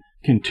can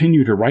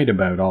continue to write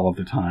about all of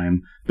the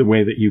time the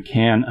way that you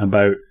can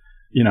about,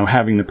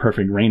 having the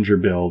perfect ranger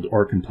build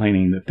or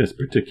complaining that this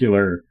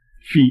particular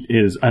feat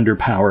is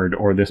underpowered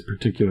or this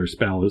particular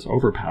spell is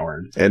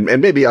overpowered. And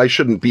maybe I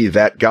shouldn't be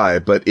that guy,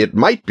 but it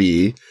might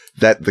be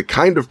that the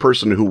kind of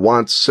person who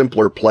wants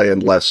simpler play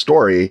and less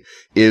story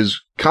is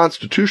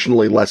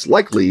constitutionally less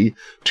likely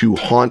to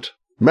haunt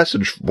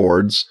message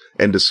boards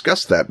and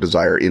discuss that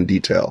desire in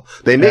detail.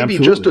 They may be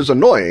just as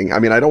annoying. I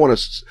mean, I don't want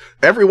to...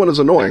 Everyone is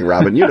annoying,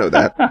 Robin. You know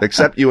that,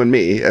 except you and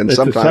me. And it's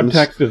sometimes... the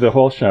subtext of the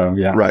whole show,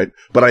 yeah. Right.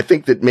 But I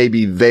think that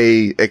maybe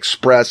they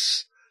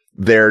express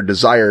their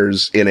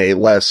desires in a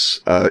less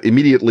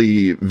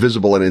immediately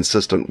visible and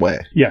insistent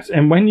way. Yes,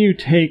 and when you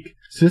take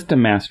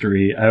system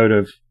mastery out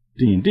of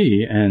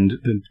D&D,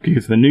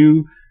 because the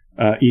new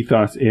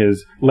ethos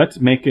is, let's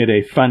make it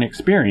a fun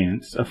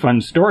experience, a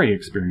fun story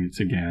experience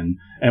again,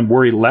 and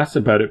worry less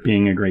about it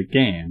being a great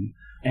game.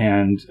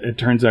 And it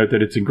turns out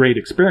that it's a great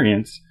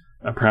experience,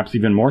 perhaps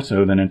even more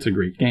so than it's a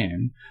great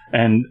game.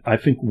 And I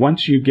think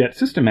once you get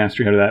system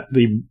mastery out of that,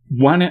 the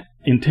one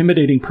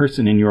intimidating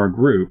person in your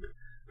group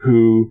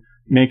who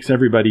makes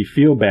everybody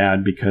feel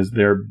bad because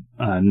they're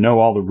know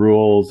all the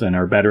rules and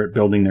are better at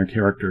building their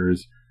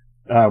characters.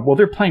 Well,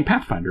 they're playing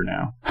Pathfinder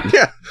now.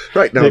 Yeah,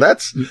 right. No,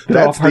 that's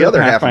the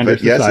other half of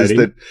it. Yes,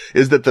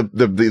 is that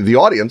the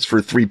audience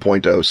for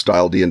 3.0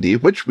 style D&D,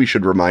 which we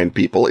should remind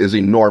people is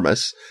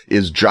enormous,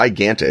 is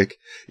gigantic,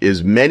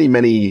 is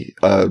many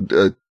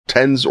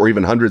tens or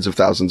even hundreds of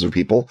thousands of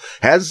people,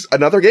 has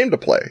another game to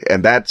play.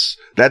 And that's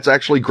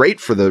actually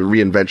great for the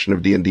reinvention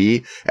of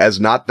D&D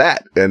as not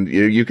that. And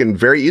you can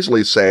very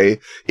easily say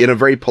in a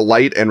very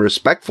polite and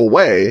respectful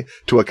way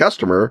to a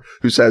customer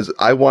who says,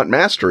 I want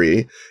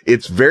mastery.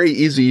 It's very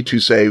easy to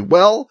say,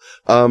 well,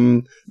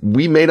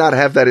 we may not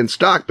have that in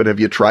stock, but have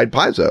you tried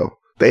Paizo?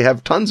 They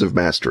have tons of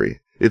mastery.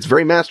 It's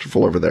very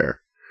masterful over there.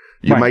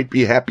 You might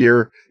be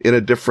happier in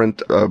a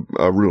different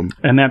room.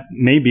 And that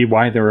may be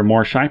why there are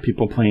more shy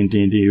people playing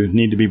D&D who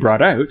need to be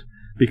brought out,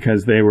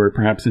 because they were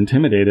perhaps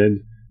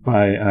intimidated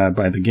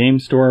by the game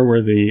store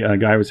where the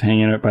guy was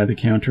hanging out by the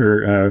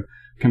counter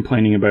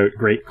complaining about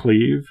Great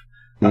Cleave.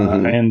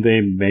 And they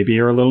maybe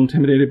are a little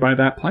intimidated by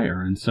that player.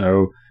 And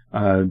so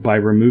by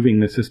removing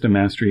the system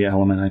mastery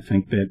element, I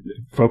think that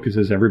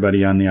focuses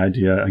everybody on the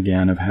idea,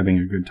 again, of having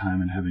a good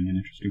time and having an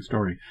interesting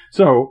story.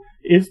 So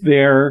is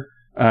there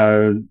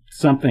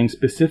something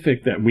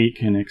specific that we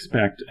can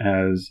expect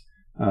as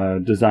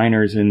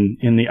designers in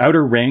the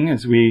outer ring,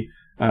 as we,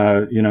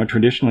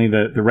 traditionally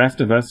the rest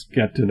of us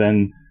get to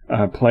then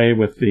play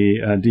with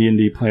the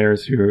D&D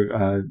players who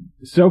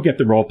so get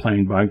the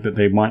role-playing bug that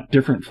they want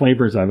different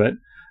flavors of it.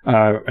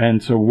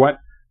 And so what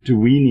do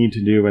we need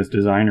to do as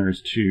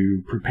designers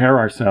to prepare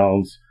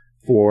ourselves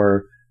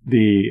for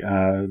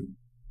the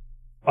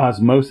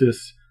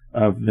osmosis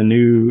of the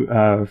new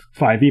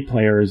 5e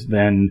players,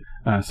 then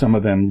some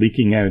of them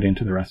leaking out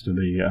into the rest of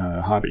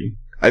the hobby?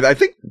 I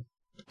think,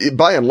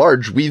 by and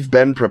large, we've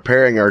been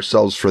preparing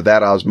ourselves for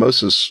that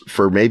osmosis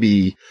for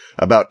maybe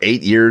about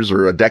 8 years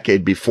or a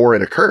decade before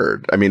it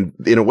occurred. I mean,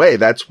 in a way,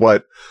 that's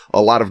what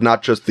a lot of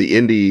not just the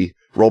indie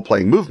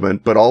role-playing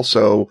movement, but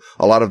also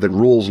a lot of the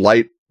rules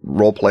light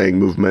role-playing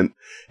movement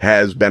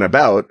has been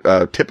about,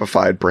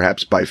 typified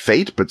perhaps by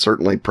Fate, but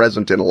certainly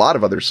present in a lot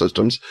of other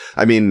systems.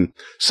 I mean,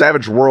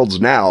 Savage Worlds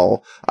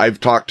now, I've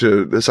talked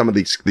to some of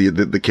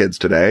the kids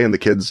today, and the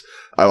kids,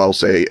 I'll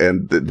say,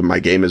 and my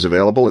game is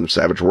available in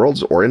Savage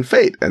Worlds or in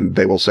Fate, and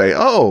they will say,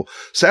 "Oh,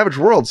 Savage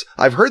Worlds,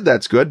 I've heard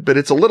that's good, but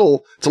it's a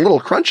little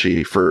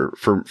crunchy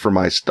for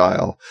my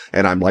style."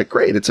 And I'm like,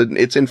 "Great, it's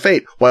in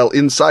Fate," while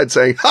inside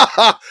saying, "Ha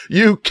ha,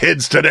 you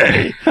kids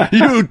today,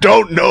 you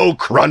don't know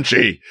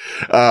crunchy."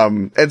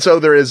 And so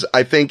there is,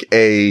 I think,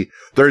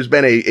 there's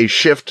been a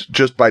shift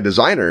just by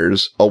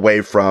designers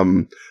away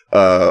from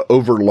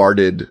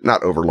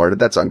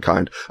that's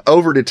unkind,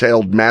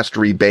 over-detailed,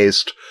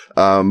 mastery-based,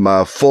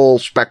 full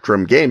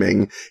spectrum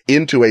gaming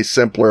into a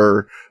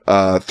simpler,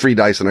 3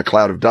 dice and a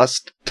cloud of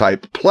dust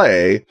type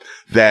play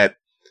that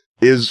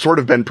is sort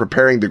of been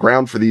preparing the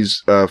ground for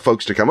these,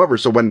 folks to come over.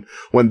 So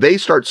when they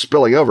start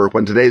spilling over,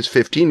 when today's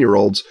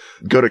 15-year-olds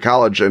go to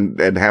college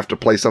and have to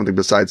play something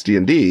besides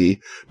D&D,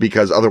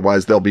 because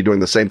otherwise they'll be doing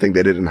the same thing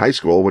they did in high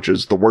school, which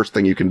is the worst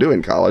thing you can do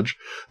in college,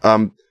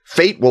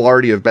 Fate will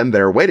already have been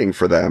there waiting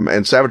for them,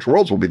 and Savage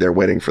Worlds will be there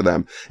waiting for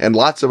them, and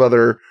lots of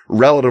other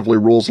relatively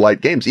rules-light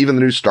games. Even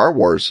the new Star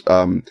Wars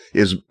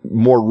is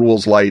more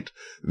rules-light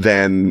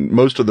than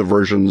most of the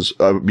versions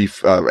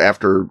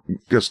after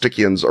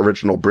Gostikian's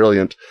original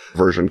brilliant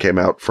version came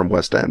out from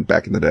West End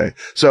back in the day.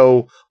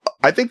 So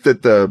I think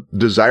that the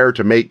desire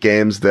to make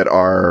games that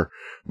are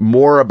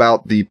more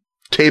about the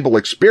table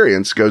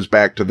experience goes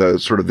back to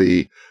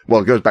it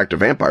goes back to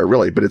Vampire,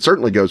 really, but it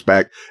certainly goes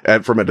back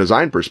from a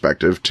design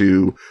perspective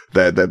to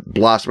the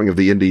blossoming of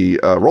the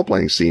indie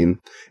role-playing scene.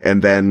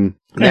 And then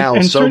now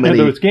and so many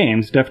of those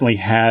games definitely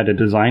had a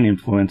design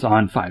influence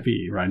on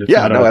 5e, right? It's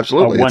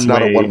absolutely. It's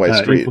not a one-way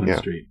street.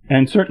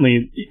 And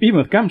certainly, even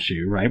with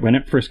Gumshoe, right, when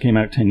it first came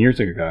out 10 years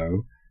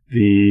ago,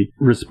 the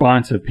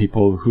response of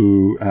people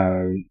who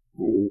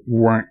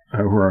who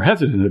are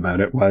hesitant about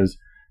it was,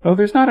 "Oh,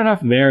 there's not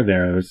enough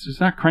there. It's just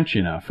not crunchy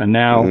enough." And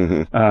now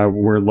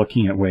we're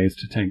looking at ways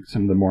to take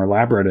some of the more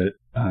elaborate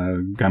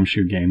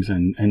Gumshoe games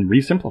and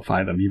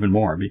re-simplify them even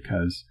more,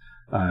 because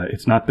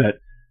it's not that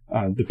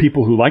the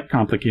people who like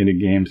complicated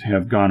games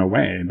have gone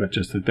away, but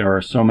just that there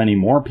are so many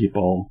more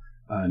people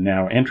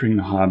now entering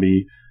the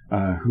hobby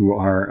who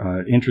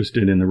are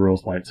interested in the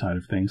rules light side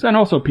of things. And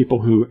also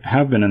people who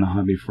have been in the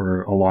hobby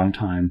for a long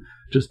time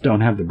just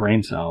don't have the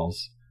brain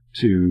cells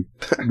to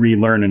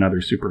relearn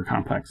another super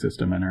complex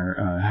system and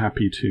are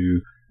happy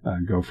to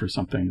go for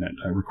something that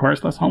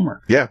requires less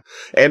homework. Yeah.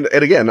 And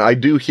again, I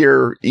do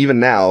hear even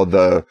now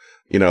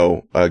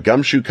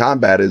Gumshoe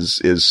combat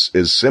is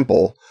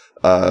simple,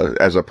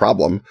 as a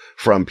problem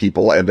from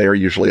people, and they are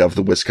usually of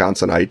the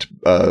Wisconsinite,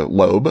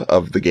 lobe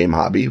of the game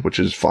hobby, which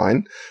is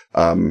fine.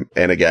 And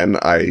again,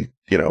 I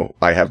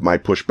have my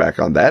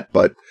pushback on that,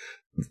 but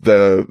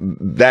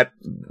that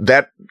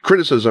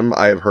criticism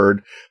I have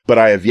heard, but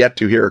I have yet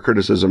to hear a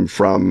criticism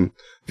from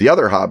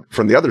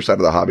from the other side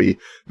of the hobby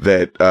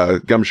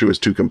that Gumshoe is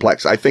too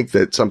complex. I think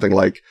that something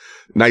like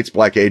Night's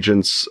Black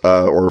Agents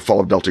or Fall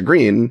of Delta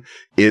Green,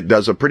 it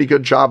does a pretty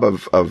good job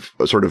of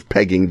sort of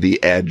pegging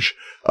the edge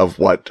of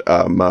what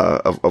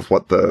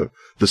the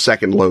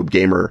second lobe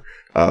gamer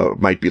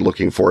might be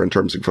looking for in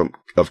terms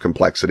of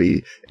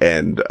complexity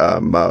and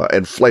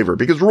flavor,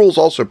 because rules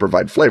also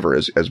provide flavor,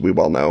 as we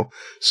well know.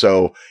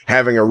 So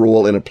having a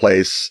rule in a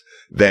place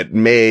that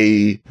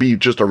may be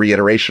just a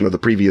reiteration of the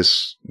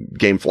previous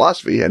game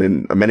philosophy, and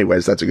in many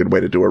ways that's a good way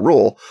to do a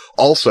rule,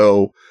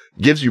 also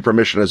gives you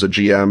permission as a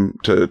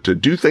GM to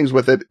do things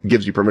with it,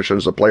 gives you permission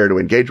as a player to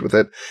engage with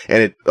it,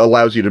 and it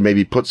allows you to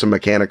maybe put some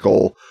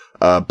mechanical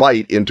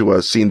bite into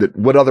a scene that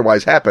would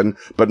otherwise happen,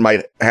 but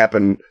might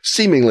happen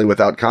seemingly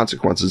without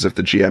consequences if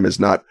the GM is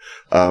not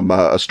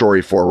a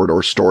story forward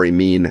or story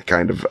mean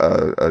kind of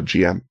a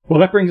GM. Well,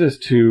 that brings us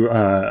to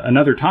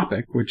another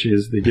topic, which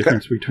is the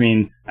difference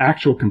between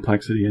actual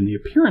complexity and the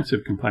appearance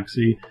of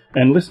complexity.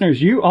 And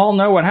listeners, you all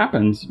know what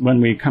happens when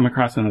we come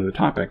across another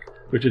topic,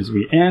 which is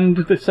we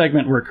end the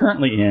segment we're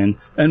currently in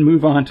and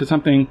move on to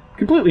something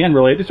completely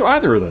unrelated to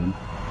either of them.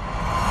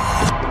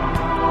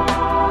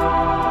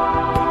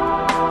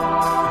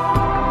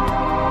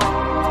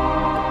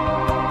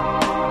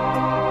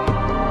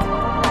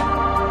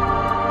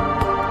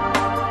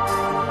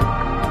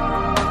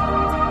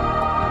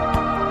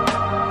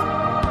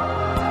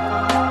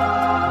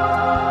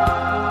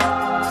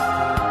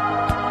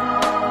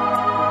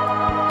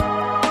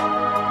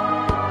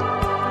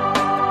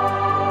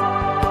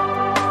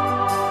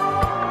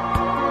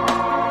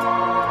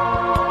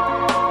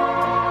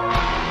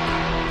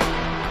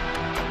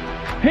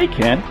 Hey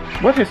Ken,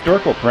 what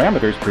historical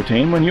parameters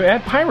pertain when you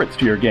add pirates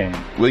to your game?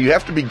 Well, you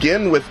have to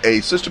begin with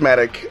a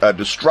systematic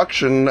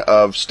destruction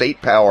of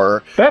state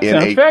power. That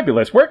sounds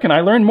fabulous. Where can I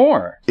learn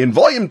more? In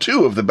Volume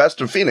 2 of The Best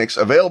of Phoenix,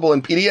 available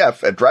in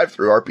PDF at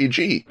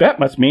DriveThruRPG. That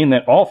must mean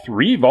that all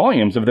 3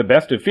 volumes of The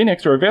Best of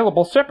Phoenix are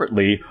available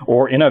separately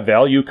or in a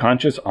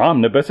value-conscious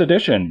omnibus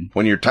edition.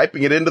 When you're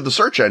typing it into the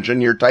search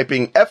engine, you're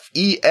typing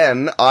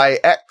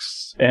F-E-N-I-X.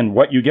 And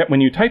what you get when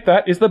you type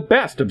that is the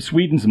best of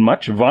Sweden's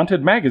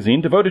much-vaunted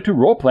magazine devoted to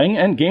role-playing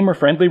and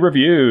gamer-friendly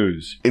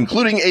reviews.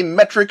 Including a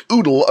metric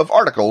oodle of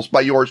articles by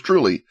yours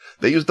truly.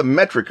 They use the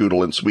metric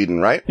oodle in Sweden,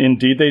 right?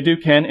 Indeed they do,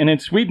 Ken, and in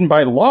Sweden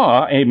by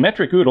law, a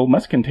metric oodle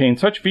must contain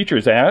such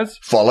features as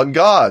Fallen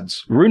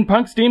Gods,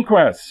 Runepunk Steam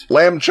Quests,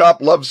 Lamb Chop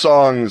Love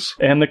Songs,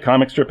 and the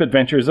comic strip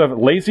adventures of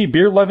lazy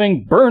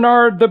beer-loving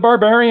Bernard the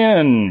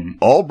Barbarian.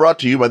 All brought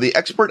to you by the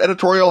expert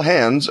editorial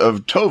hands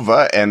of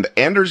Tova and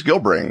Anders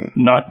Gilbring.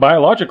 Not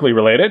biologically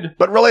related,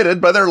 but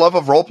related by their love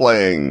of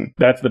role-playing.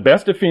 That's The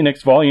Best of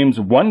Phoenix, Volumes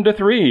 1 to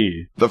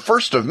 3. The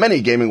first of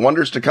many gaming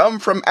wonders to come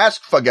from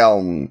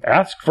Askfageln.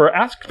 Ask for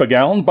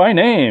Askfageln by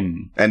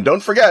name. And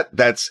don't forget,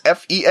 that's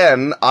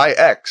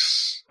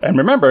F-E-N-I-X. And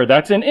remember,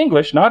 that's in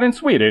English, not in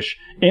Swedish.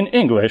 In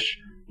English,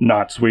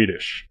 not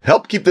Swedish.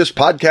 Help keep this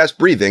podcast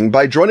breathing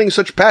by joining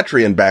such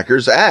Patreon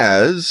backers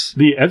as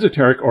the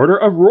Esoteric Order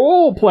of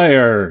Role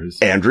Players,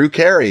 Andrew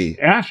Carey,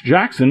 Ash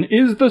Jackson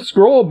is the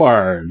Scroll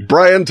Bard,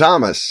 Brian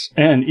Thomas,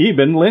 and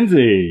Eben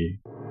Lindsay.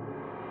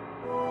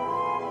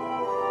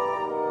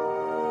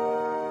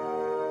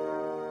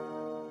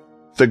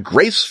 The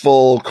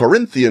graceful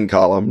Corinthian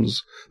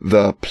columns,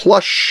 the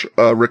plush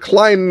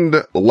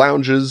reclined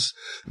lounges,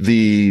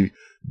 the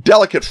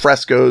delicate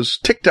frescoes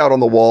ticked out on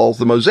the walls,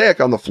 the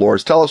mosaic on the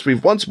floors tell us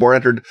we've once more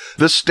entered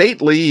the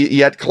stately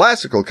yet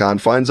classical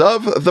confines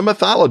of the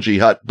Mythology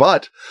Hut.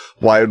 But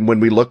when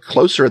we look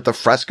closer at the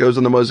frescoes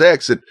and the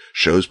mosaics, it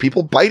shows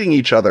people biting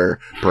each other,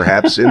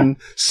 perhaps in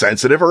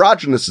sensitive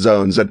erogenous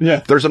zones. And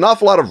there's an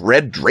awful lot of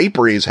red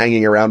draperies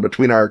hanging around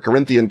between our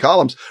Corinthian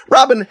columns.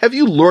 Robin, have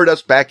you lured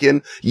us back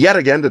in yet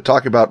again to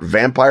talk about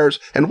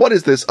vampires? And what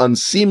is this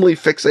unseemly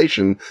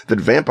fixation that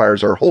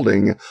vampires are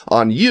holding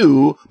on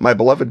you, my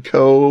beloved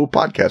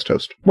podcast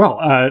host? Well,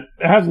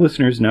 as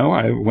listeners know,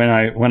 when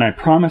I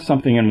promise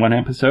something in one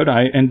episode,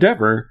 I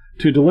endeavor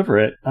to deliver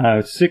it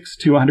 6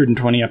 to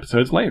 120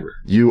 episodes later.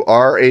 You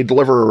are a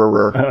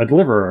deliverer. A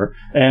deliverer.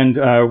 And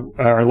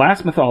our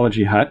last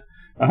Mythology Hut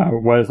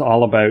was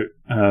all about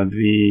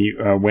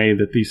the way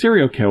that the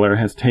serial killer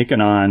has taken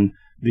on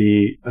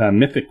the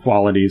mythic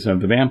qualities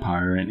of the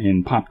vampire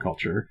in pop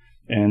culture.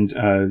 And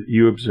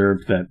you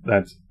observed that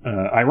that's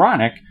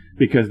ironic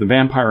because the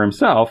vampire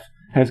himself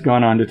has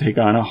gone on to take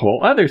on a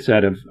whole other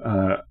set of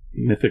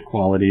mythic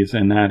qualities,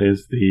 and that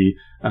is the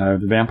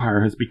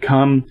vampire has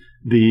become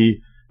the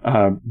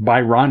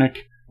Byronic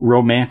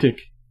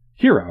romantic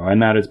hero,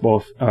 and that is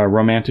both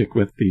romantic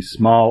with the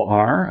small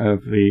r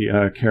of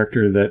the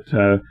character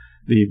that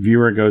the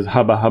viewer goes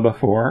hubba hubba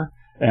for,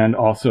 and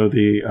also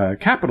the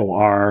capital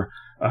R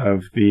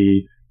of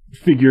the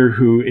figure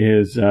who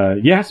is,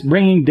 yes,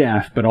 bringing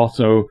death, but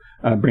also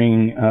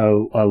bringing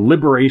a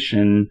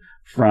liberation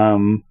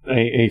from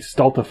a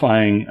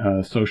stultifying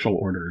social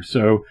order.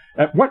 So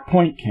at what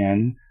point,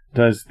 Ken,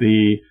 does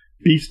the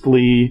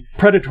beastly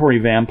predatory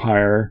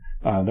vampire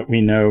that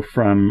we know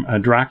from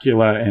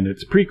Dracula and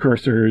its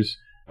precursors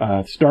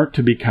start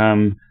to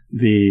become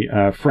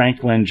the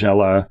Frank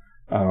Langella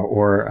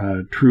or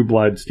a true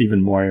blood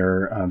Stephen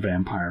Moyer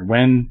vampire?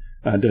 When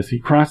does he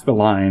cross the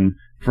line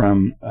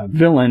from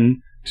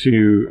villain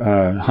to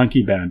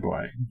hunky bad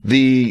boy?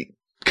 The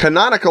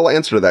canonical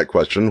answer to that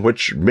question,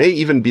 which may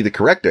even be the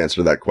correct answer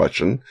to that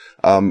question,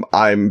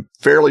 I'm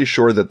fairly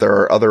sure that there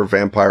are other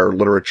vampire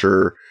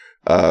literatures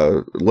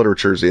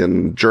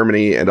in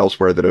Germany and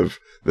elsewhere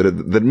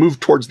that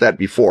moved towards that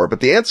before. But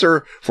the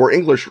answer for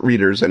English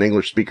readers and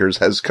English speakers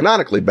has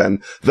canonically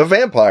been The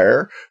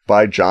Vampire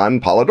by John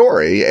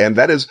Polidori. And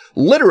that is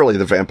literally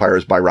the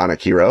vampire's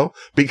Byronic hero,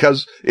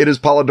 because it is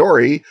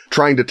Polidori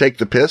trying to take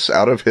the piss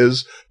out of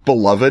his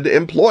beloved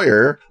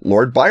employer,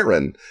 Lord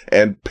Byron,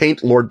 and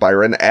paint Lord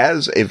Byron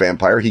as a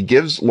vampire. He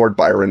gives Lord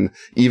Byron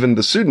even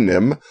the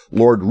pseudonym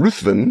Lord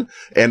Ruthven,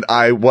 and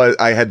I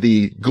had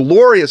the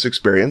glorious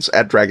experience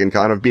at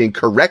DragonCon of being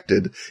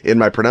corrected in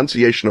my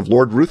pronunciation of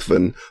Lord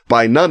Ruthven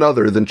by none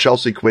other than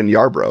Chelsea Quinn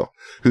Yarbrough,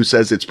 who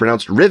says it's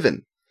pronounced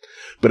Riven.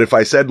 But if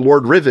I said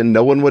Lord Riven,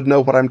 no one would know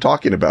what I'm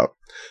talking about.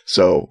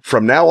 So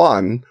from now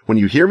on, when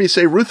you hear me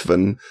say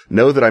Ruthven,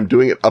 know that I'm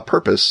doing it a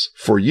purpose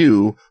for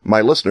you,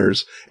 my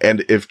listeners.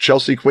 And if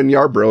Chelsea Quinn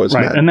Yarbrough is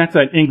mad, and that's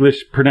that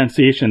English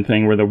pronunciation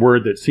thing where the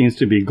word that seems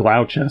to be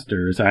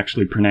Gloucester is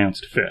actually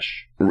pronounced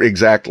fish.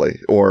 Exactly.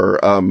 Or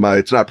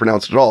it's not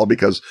pronounced at all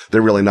because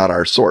they're really not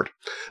our sort.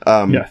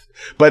 Yes.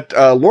 But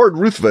Lord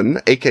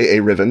Ruthven,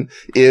 a.k.a. Riven,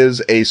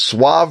 is a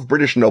suave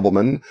British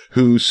nobleman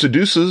who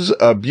seduces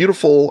a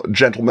beautiful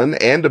gentleman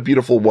and a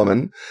beautiful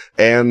woman,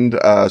 and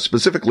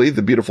specifically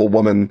the beautiful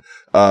woman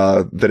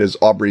that is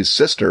Aubrey's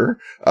sister.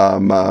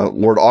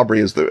 Lord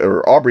Aubrey is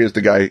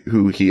the guy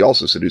who he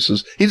also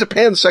seduces. He's a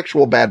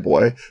pansexual bad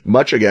boy,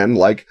 much again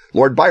like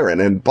Lord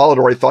Byron. And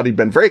Polidori thought he'd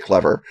been very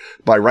clever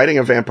by writing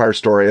a vampire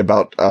story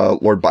about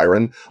Lord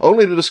Byron,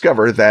 only to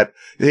discover that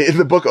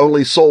the book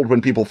only sold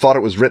when people thought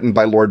it was written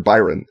by Lord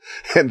Byron.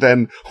 And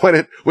then when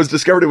it was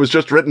discovered it was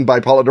just written by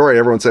Polidori,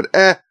 everyone said,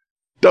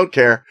 don't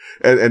care,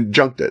 and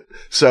junked it.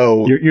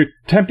 So you're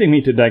tempting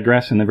me to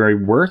digress in the very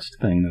worst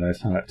thing that I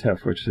saw at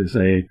TIFF, which is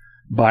a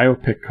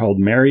biopic called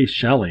Mary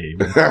Shelley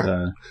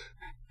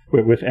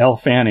with Elle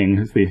Fanning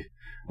is the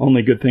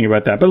only good thing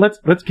about that. But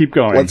let's keep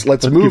going.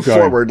 Let's move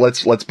forward.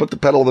 Let's put the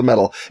pedal to the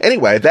metal.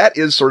 Anyway, that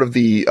is sort of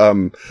the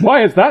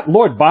Why is that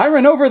Lord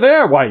Byron over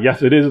there? Why,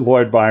 yes, it is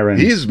Lord Byron.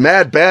 He's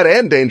mad, bad,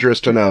 and dangerous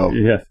to know.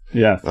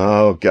 Yes.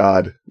 Oh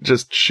God.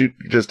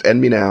 Just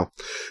end me now.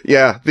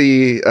 Yeah,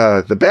 the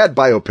bad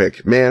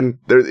biopic, man.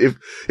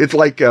 It's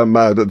like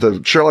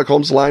the Sherlock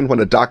Holmes line, when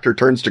a doctor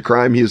turns to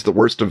crime, he is the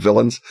worst of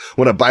villains.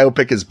 When a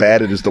biopic is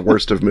bad, it is the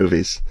worst of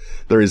movies.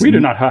 We do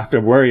not have to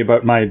worry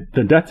about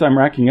the debts I'm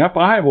racking up.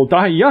 I will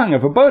die young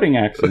of a boating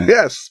accident.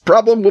 Yes,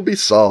 problem will be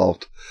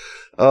solved.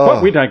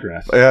 But we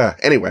digress. Yeah,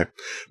 anyway.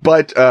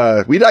 But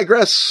we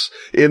digress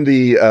in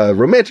the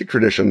romantic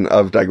tradition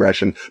of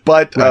digression.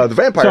 But the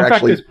vampire in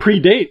actually... fact, this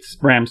predates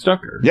Bram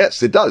Stoker.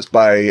 Yes, it does,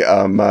 by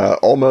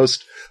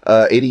almost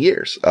 80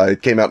 years.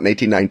 It came out in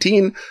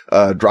 1819.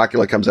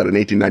 Dracula comes out in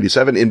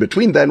 1897. In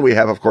between then, we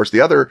have, of course,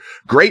 the other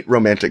great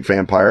romantic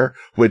vampire,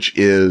 which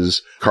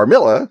is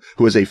Carmilla,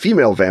 who is a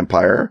female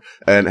vampire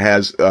and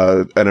has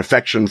an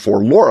affection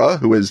for Laura,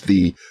 who is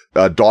the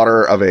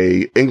daughter of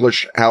a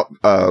English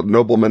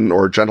nobleman,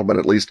 or gentleman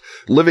at least,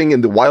 living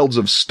in the wilds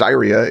of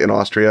Styria in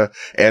Austria.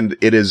 And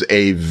it is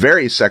a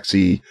very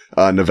sexy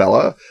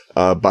novella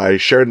by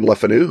Sheridan Le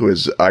Fanu, who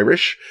is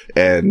Irish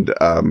and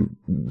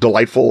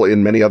delightful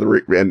in many other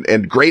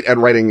and great at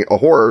writing a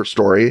horror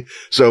story.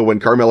 So when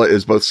Carmilla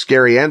is both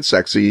scary and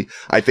sexy,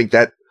 I think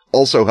that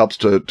also helps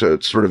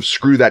to sort of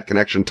screw that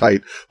connection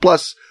tight.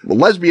 Plus,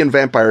 lesbian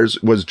vampires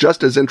was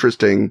just as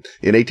interesting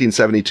in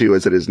 1872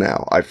 as it is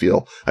now, I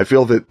feel. I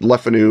feel that Le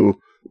Fanu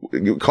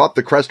caught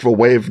the crest of a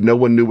wave no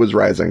one knew was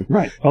rising.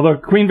 Right. Although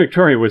Queen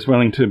Victoria was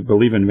willing to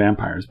believe in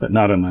vampires, but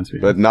not in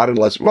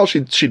lesbians. Well,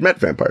 she'd met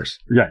vampires.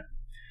 Right.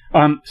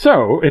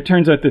 So it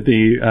turns out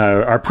that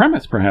our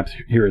premise perhaps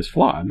here is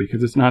flawed,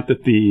 because it's not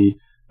that the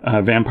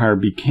vampire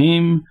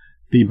became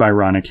the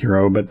Byronic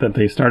hero, but that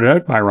they started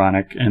out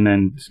Byronic, and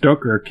then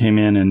Stoker came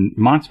in and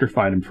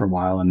monstrified him for a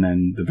while, and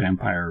then the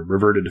vampire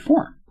reverted to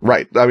form.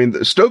 Right. I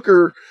mean,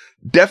 Stoker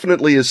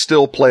definitely is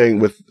still playing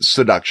with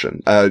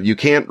seduction. You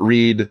can't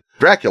read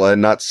Dracula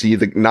and not see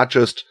not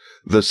just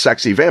the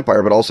sexy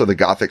vampire, but also the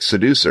gothic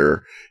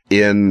seducer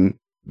in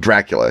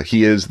Dracula.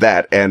 He is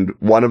that. And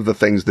one of the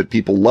things that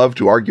people love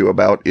to argue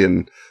about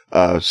in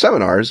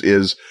seminars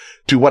is,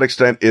 to what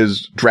extent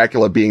is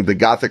Dracula being the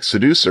gothic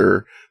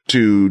seducer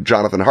to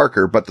Jonathan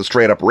Harker, but the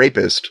straight up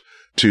rapist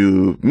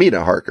to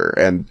Mina Harker?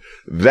 And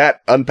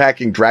that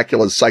unpacking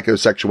Dracula's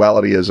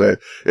psychosexuality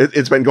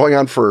it's been going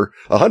on for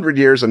 100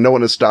 years and no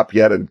one has stopped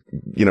yet. And,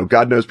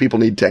 God knows people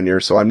need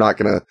tenure, so I'm not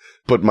going to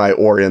put my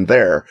oar in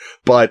there.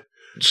 But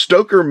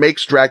Stoker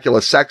makes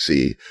Dracula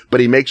sexy, but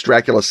he makes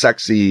Dracula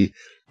sexy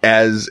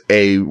as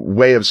a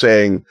way of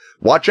saying,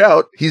 watch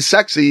out, he's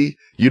sexy.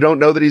 You don't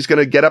know that he's going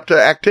to get up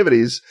to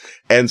activities.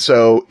 And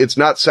so it's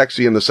not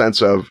sexy in the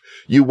sense of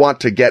you want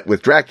to get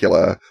with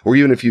Dracula, or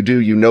even if you do,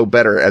 you know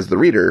better as the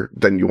reader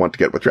than you want to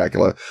get with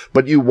Dracula,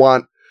 but you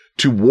want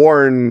to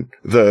warn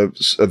the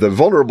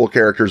vulnerable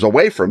characters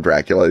away from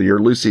Dracula, your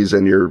Lucys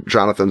and your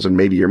Jonathans and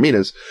maybe your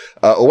Minas,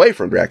 away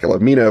from Dracula.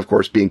 Mina, of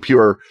course, being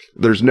pure,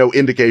 there's no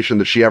indication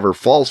that she ever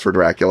falls for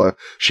Dracula.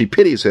 She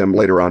pities him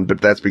later on,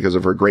 but that's because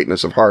of her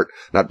greatness of heart,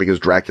 not because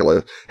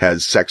Dracula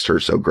has sexed her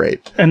so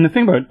great. And the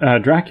thing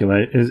about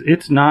Dracula is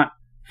it's not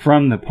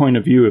from the point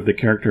of view of the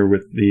character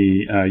with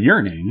the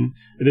yearning.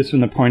 It is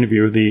from the point of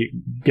view of the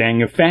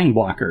gang of fang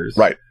blockers.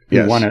 Right. Who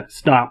Yes. want to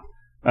stop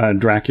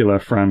Dracula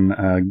from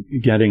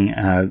getting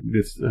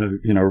this,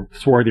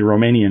 swarthy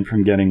Romanian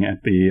from getting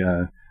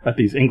at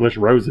these English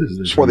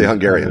roses. Swarthy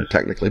Hungarian,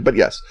 technically, but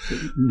yes.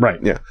 Right.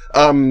 Yeah.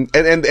 And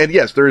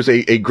yes, there is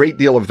a great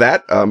deal of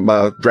that.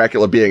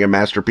 Dracula being a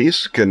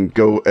masterpiece can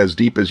go as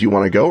deep as you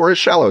want to go or as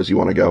shallow as you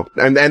want to go.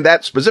 And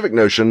that specific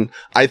notion,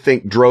 I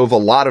think, drove a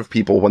lot of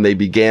people when they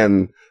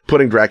began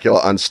putting Dracula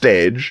on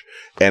stage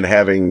and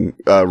having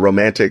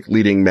romantic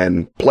leading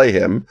men play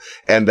him,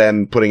 and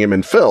then putting him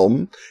in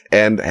film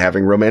and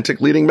having romantic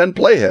leading men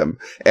play him.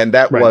 And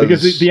that was...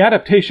 Because the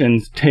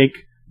adaptations take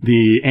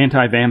the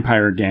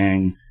anti-vampire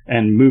gang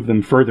and move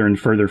them further and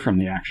further from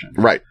the action.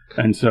 Right.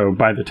 And so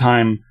by the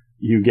time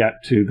you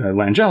get to the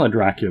Langella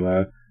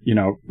Dracula,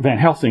 Van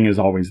Helsing is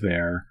always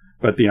there,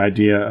 but the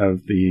idea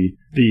of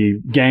the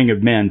gang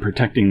of men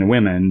protecting the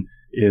women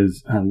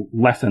is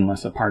less and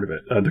less a part of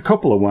it. The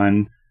Coppola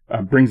one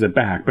brings it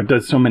back, but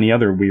does so many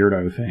other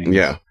weirdo things.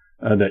 Yeah.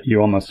 That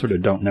you almost sort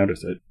of don't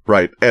notice it.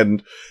 Right.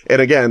 And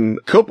again,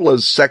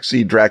 Coppola's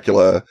sexy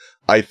Dracula,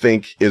 I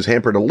think, is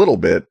hampered a little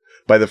bit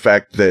by the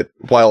fact that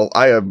while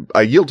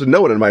I yield to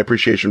no one in my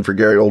appreciation for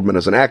Gary Oldman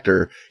as an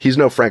actor, he's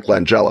no Frank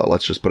Langella.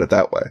 Let's just put it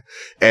that way.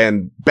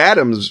 And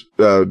Badham's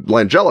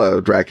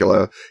Langella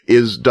Dracula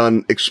is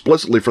done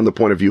explicitly from the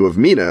point of view of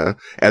Mina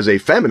as a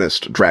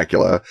feminist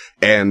Dracula.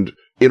 And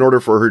in order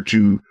for her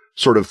to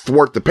sort of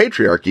thwart the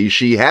patriarchy,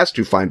 she has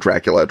to find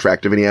Dracula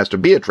attractive and he has to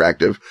be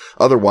attractive.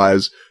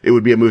 Otherwise, it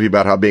would be a movie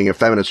about how being a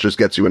feminist just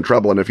gets you in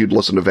trouble. And if you'd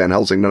listened to Van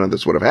Helsing, none of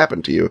this would have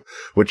happened to you,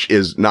 which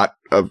is not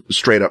a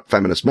straight up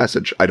feminist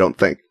message, I don't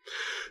think.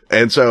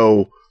 And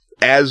so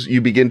as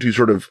you begin to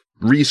sort of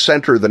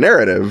recenter the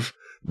narrative,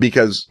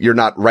 because you're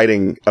not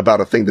writing about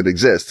a thing that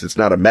exists, it's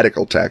not a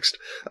medical text,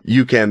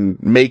 you can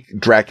make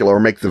Dracula or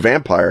make the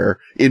vampire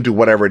into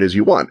whatever it is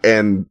you want.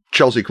 And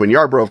Chelsea Quinn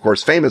Yarbrough, of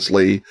course,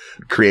 famously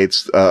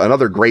creates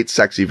another great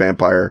sexy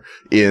vampire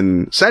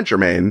in Saint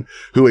Germain,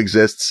 who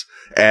exists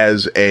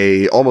as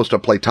almost a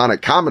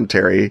Platonic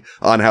commentary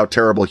on how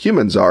terrible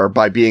humans are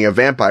by being a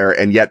vampire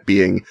and yet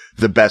being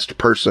the best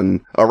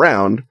person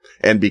around.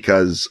 And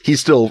because he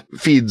still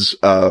feeds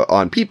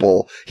on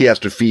people, he has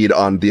to feed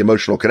on the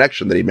emotional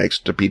connection that he makes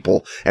to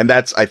people. And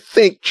that's, I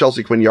think,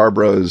 Chelsea Quinn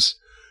Yarbrough's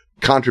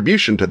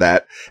contribution to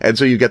that. And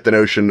so you get the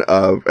notion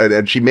of,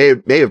 and she may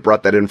have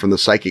brought that in from the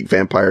psychic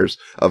vampires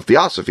of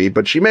Theosophy,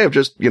 but she may have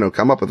just,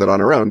 come up with it on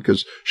her own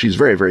because she's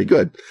very, very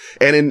good.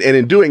 And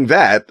in doing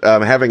that,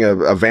 having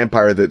a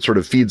vampire that sort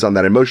of feeds on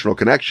that emotional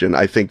connection,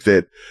 I think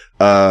that,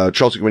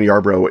 Chelsea Quinn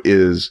Yarbrough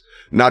is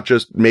not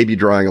just maybe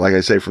drawing, like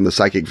I say, from the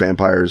psychic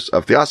vampires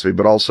of Theosophy,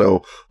 but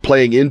also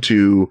playing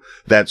into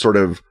that sort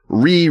of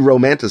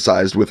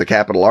re-romanticized, with a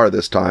capital R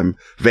this time,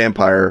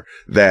 vampire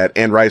that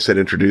Anne Rice had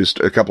introduced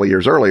a couple of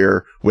years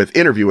earlier with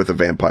Interview with a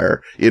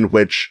Vampire, in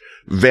which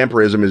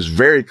vampirism is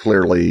very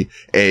clearly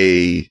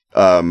it's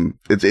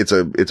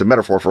a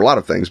metaphor for a lot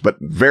of things, but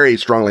very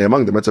strongly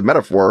among them, it's a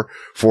metaphor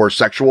for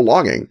sexual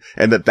longing.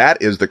 And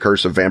that is the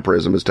curse of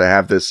vampirism, is to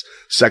have this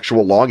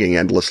sexual longing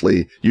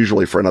endlessly,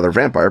 usually for another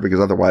vampire, because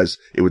otherwise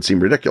it would seem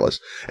ridiculous.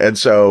 And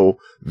so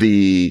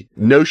the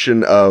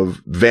notion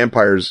of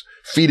vampires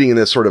feeding in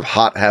this sort of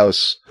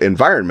hothouse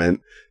environment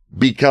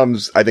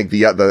becomes, I think,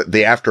 the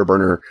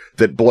afterburner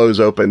that blows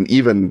open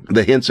even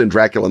the hints in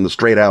Dracula and the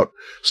straight out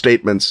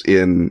statements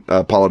in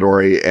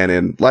Polidori and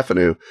in Le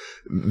Fanu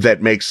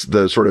that makes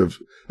the sort of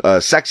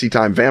sexy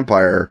time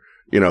vampire,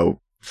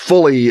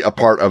 fully a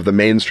part of the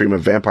mainstream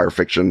of vampire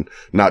fiction,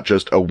 not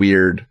just a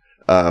weird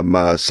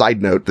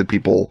side note that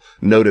people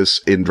notice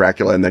in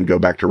Dracula and then go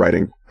back to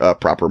writing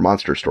proper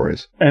monster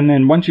stories. And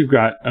then once you've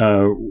got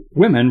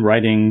women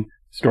writing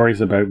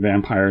stories about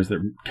vampires that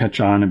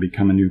catch on and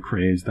become a new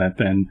craze, that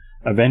then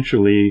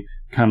eventually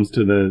comes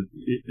to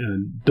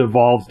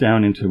devolves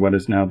down into what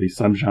is now the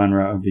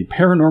subgenre of the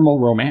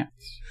paranormal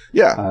romance.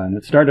 Yeah. And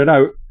it started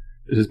out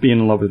as being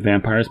in love with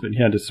vampires, but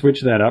you had to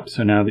switch that up.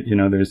 So now that,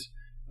 there's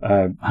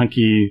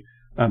hunky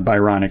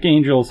Byronic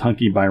angels,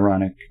 hunky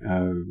Byronic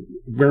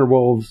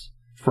werewolves,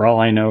 for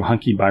all I know,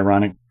 hunky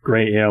Byronic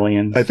gray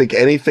aliens. I think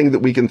anything that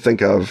we can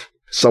think of,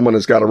 someone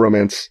has got a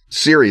romance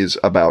series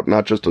about,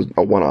 not just a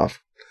one-off.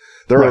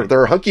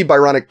 There are hunky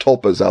Byronic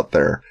tulpas out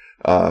there,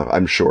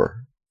 I'm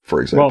sure,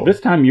 for example. Well, this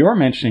time you're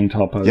mentioning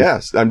tulpas.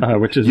 Yes.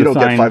 Which is you don't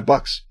sign, get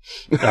 $5.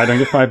 I don't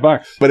get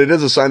 $5. But it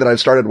is a sign that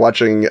I've started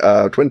watching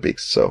Twin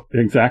Peaks, so.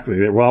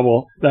 Exactly.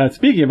 Well,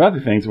 speaking of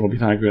other things we'll be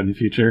talking about in the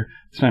future,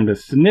 it's time to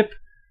snip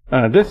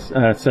this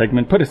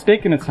segment, put a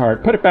stake in its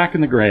heart, put it back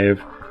in the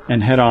grave,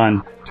 and head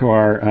on to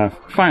our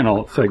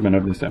final segment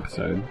of this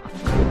episode.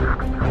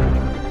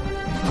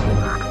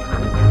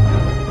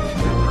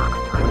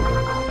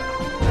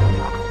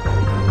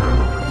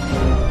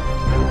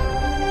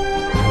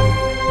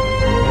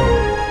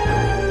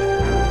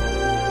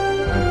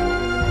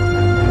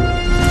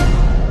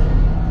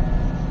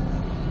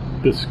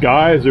 The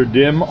skies are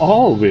dim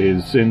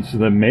always since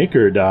the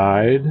Maker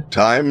died.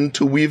 Time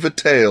to weave a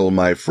tale,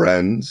 my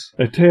friends.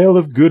 A tale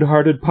of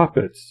good-hearted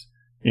puppets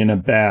in a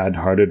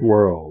bad-hearted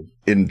world.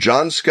 In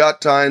John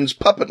Scott Tynes'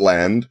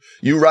 Puppetland,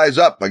 you rise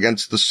up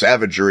against the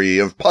savagery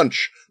of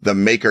Punch, the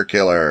Maker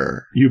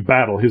Killer. You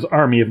battle his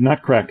army of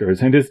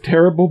nutcrackers and his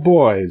terrible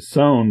boys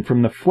sewn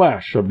from the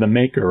flesh of the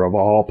maker of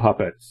all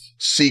puppets.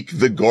 Seek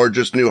the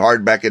gorgeous new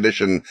hardback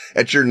edition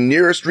at your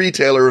nearest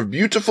retailer of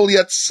beautiful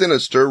yet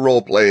sinister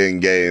role-playing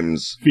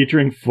games.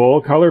 Featuring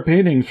full-color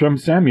paintings from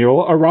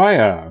Samuel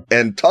Araya.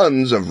 And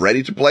tons of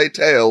ready-to-play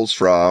tales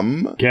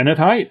from Kenneth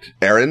Haidt.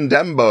 Aaron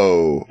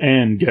Dembo.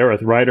 And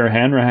Gareth Ryder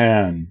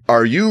Hanrahan.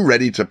 Are you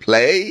ready to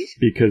play?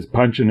 Because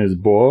Punch and his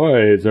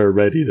boys are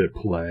ready to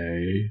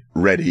play.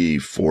 Ready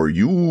for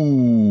you.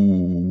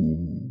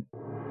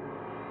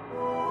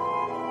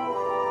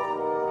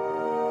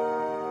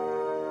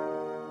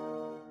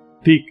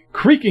 The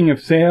creaking of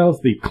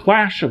sails, the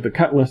clash of the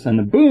cutlass, and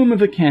the boom of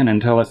the cannon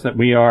tell us that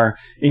we are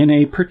in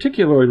a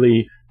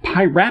particularly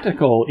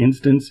piratical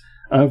instance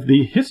of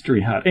the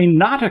History Hut, a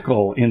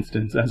nautical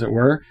instance, as it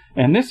were.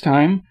 And this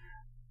time,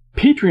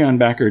 Patreon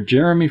backer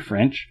Jeremy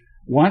French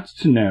wants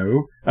to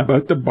know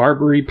about the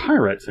Barbary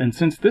pirates. And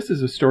since this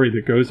is a story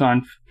that goes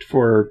on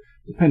for,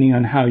 depending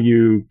on how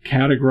you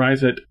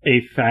categorize it,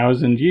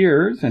 1,000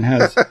 years and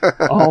has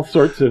all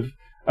sorts of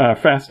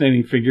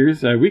fascinating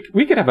figures,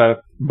 we could have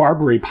a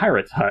Barbary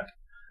Pirates Hut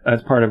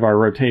as part of our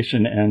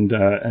rotation and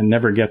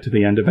never get to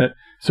the end of it.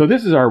 So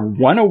this is our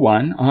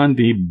 101 on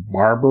the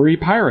Barbary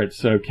Pirates.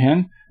 So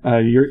Ken,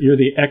 you're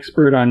the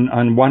expert on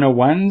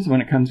 101s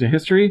when it comes to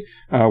history.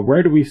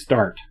 Where do we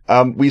start?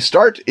 We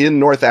start in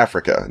North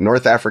Africa.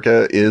 North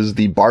Africa is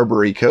the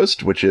Barbary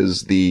Coast, which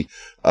is the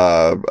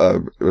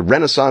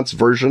Renaissance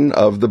version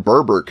of the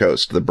Berber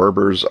coast. The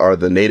Berbers are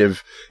the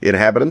native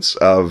inhabitants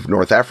of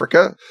North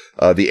Africa.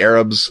 The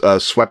Arabs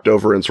swept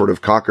over and sort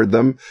of conquered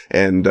them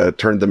and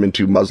turned them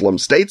into Muslim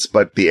states,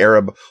 but the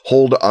Arab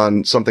hold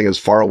on something as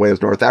far away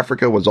as North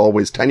Africa was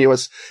always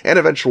tenuous and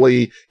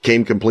eventually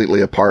came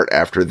completely apart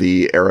after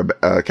the Arab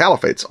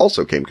caliphates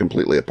also came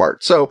completely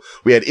apart. So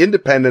we had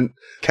independent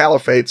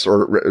caliphates,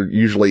 or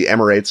usually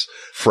emirates,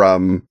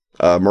 from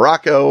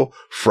Morocco,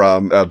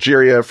 from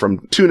Algeria,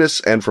 from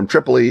Tunis, and from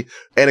Tripoli,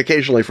 and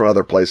occasionally from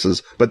other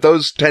places. But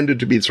those tended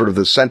to be sort of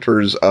the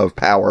centers of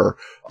power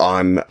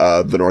on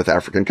the North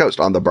African coast,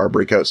 on the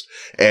Barbary coast.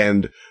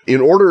 And in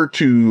order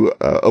to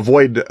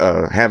avoid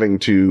having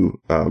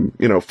to,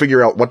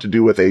 figure out what to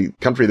do with a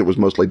country that was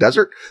mostly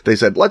desert, they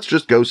said, let's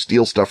just go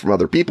steal stuff from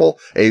other people,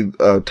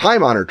 a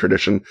time-honored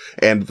tradition.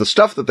 And the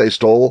stuff that they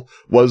stole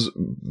was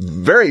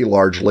very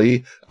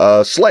largely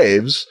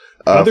slaves.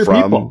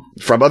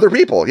 From other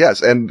people,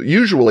 yes. And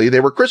usually they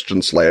were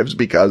Christian slaves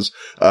because,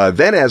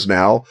 then as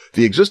now,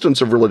 the existence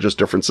of religious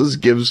differences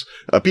gives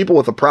people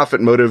with a profit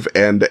motive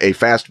and a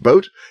fast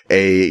boat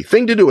a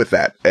thing to do with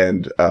that.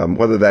 And,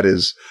 whether that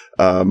is,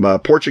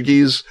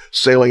 Portuguese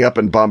sailing up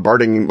and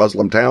bombarding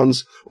Muslim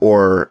towns,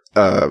 or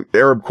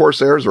Arab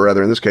corsairs, or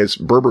rather in this case,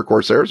 Berber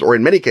corsairs, or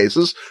in many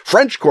cases,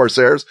 French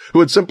corsairs who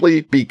had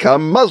simply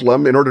become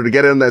Muslim in order to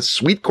get in that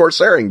sweet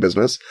corsairing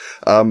business,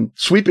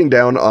 sweeping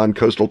down on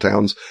coastal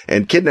towns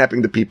and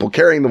kidnapping the people,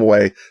 carrying them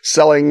away,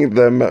 selling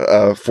them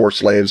for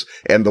slaves,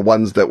 and the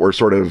ones that were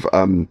sort of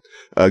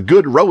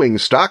good rowing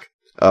stock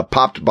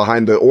popped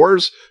behind the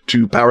oars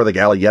to power the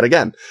galley yet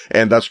again,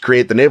 and thus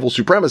create the naval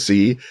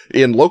supremacy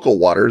in local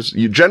waters.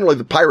 Generally,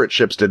 the pirate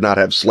ships did not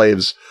have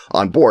slaves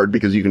on board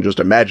because you can just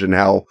imagine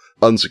how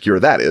unsecure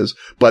that is.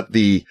 But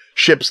the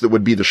ships that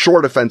would be the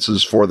shore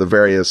defenses for the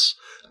various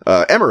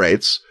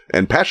emirates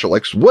and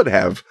pashaliks would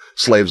have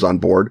slaves on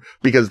board,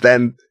 because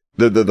then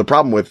the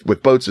problem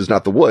with boats is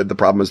not the wood. The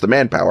problem is the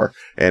manpower.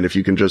 And if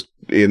you can just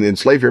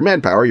enslave your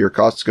manpower, your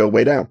costs go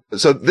way down.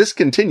 So this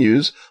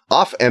continues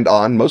off and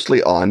on,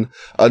 mostly on,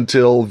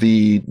 until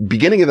the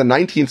beginning of the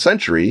 19th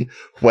century,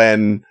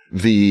 when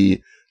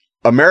the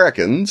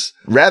Americans,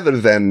 rather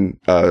than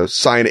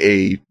sign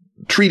a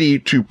treaty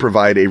to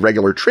provide a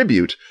regular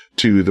tribute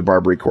to the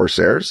Barbary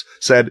corsairs,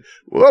 said,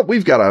 well,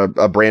 we've got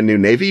a brand new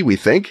navy, we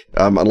think,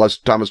 unless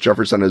Thomas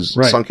Jefferson has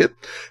sunk it.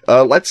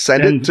 Let's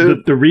send it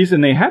to... The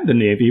reason they had the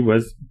navy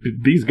was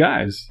these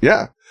guys.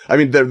 Yeah. I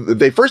mean,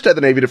 they first had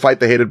the navy to fight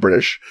the hated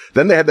British.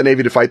 Then they had the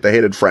navy to fight the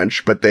hated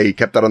French, but they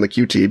kept that on the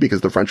QT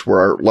because the French were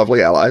our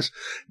lovely allies.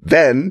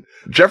 Then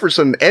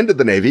Jefferson ended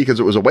the navy because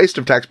it was a waste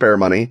of taxpayer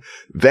money.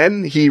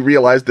 Then he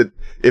realized that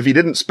if he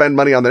didn't spend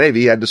money on the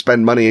navy, he had to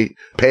spend money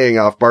paying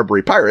off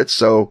Barbary pirates.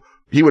 So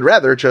he would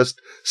rather just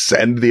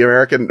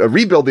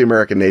rebuild the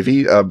American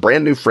Navy,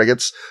 brand new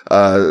frigates,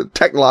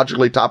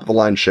 technologically top of the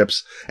line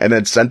ships, and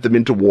then sent them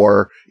into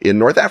war in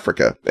North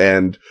Africa.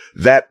 And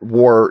that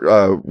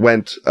war,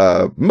 went,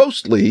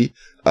 mostly,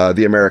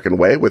 the American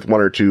way, with one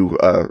or two,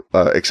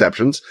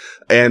 exceptions.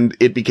 And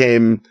it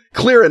became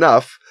clear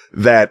enough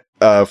that,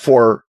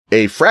 for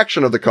a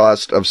fraction of the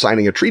cost of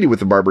signing a treaty with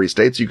the Barbary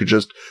states. You could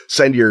just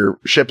send your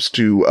ships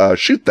to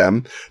shoot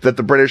them, that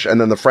the British and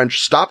then the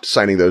French stopped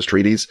signing those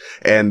treaties,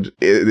 and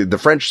the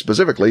French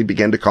specifically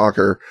began to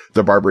conquer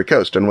the Barbary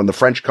coast. And when the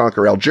French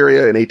conquer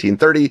Algeria in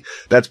 1830,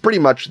 that's pretty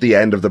much the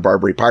end of the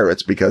Barbary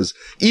pirates, because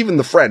even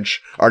the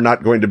French are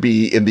not going to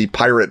be in the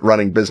pirate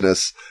running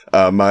business,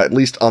 at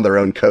least on their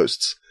own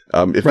coasts.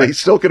 If they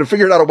still could have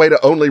figured out a way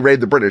to only raid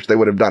the British, they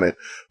would have done it,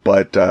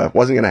 but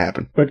wasn't going to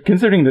happen. But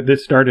considering that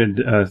this started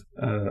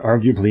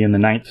arguably in the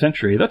 9th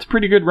century, that's a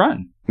pretty good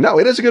run. No,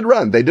 it is a good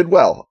run. They did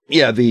well.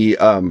 Yeah, the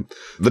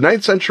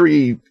 9th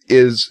century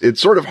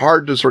it's sort of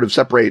hard to sort of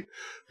separate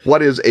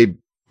what is a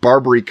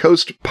Barbary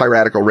coast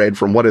piratical raid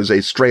from what is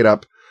a straight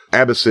up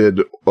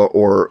Abbasid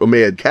or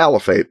Umayyad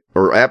Caliphate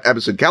or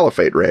Abbasid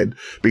Caliphate raid,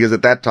 because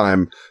at that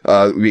time,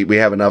 we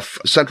have enough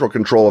central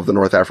control of the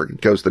North African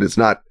coast that it's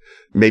not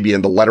maybe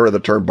in the letter of the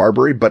term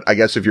Barbary, but I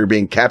guess if you're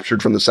being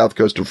captured from the south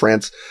coast of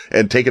France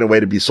and taken away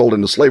to be sold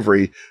into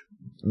slavery,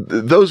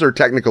 those are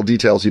technical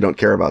details you don't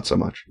care about so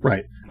much.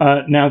 Right.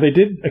 Now, they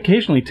did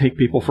occasionally take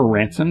people for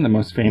ransom. The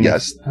most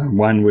famous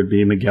one would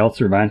be Miguel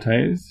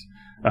Cervantes.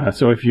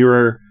 So if you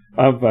were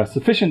of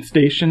sufficient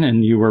station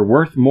and you were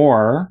worth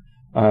more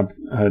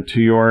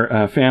to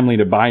your family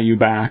to buy you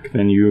back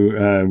than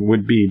you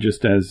would be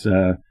just as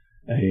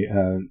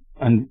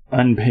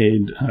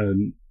unpaid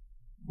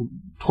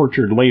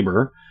tortured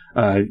labor,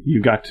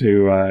 you got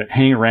to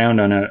hang around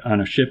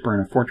on a ship or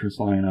in a fortress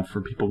long enough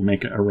for people to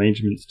make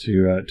arrangements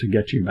to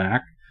get you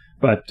back.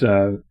 But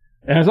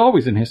as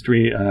always in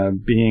history,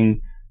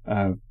 being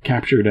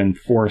captured and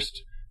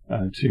forced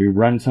to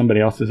run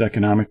somebody else's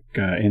economic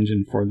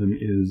engine for them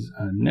is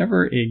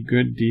never a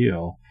good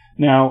deal.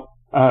 Now,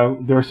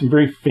 there are some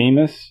very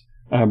famous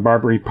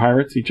Barbary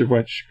pirates, each of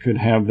which could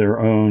have their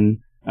own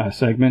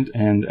segment.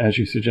 And as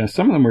you suggest,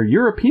 some of them were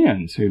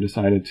Europeans who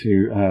decided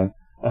to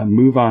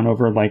move on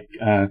over, like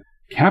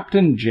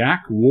Captain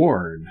Jack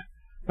Ward,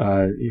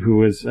 who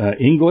was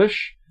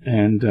English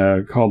and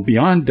called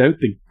beyond doubt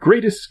the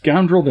greatest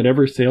scoundrel that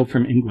ever sailed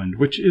from England,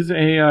 which is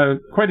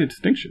quite a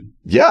distinction.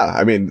 Yeah,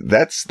 I mean,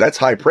 that's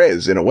high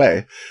praise in a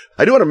way.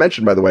 I do want to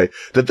mention, by the way,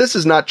 that this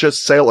is not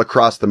just sail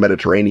across the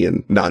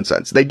Mediterranean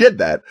nonsense. They did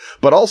that,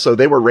 but also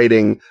they were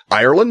raiding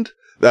Ireland.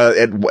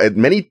 At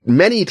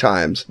many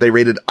times they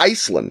raided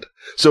Iceland.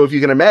 So if you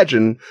can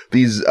imagine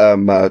these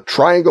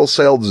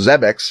triangle-sailed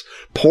Xebecs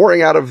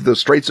pouring out of the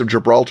Straits of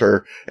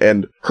Gibraltar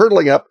and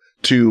hurtling up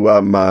to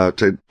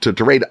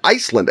raid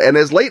Iceland. And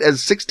as late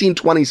as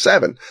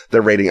 1627,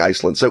 they're raiding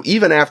Iceland. So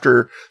even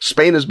after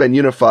Spain has been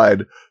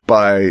unified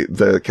by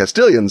the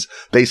Castilians,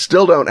 they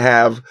still don't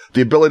have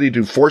the ability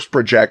to force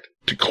project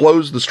to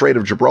close the Strait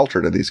of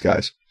Gibraltar to these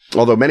guys.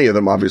 Although many of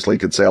them obviously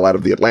could sail out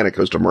of the Atlantic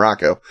coast of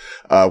Morocco,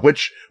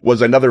 which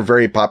was another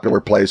very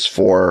popular place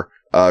for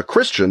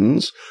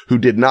Christians who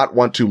did not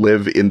want to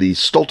live in the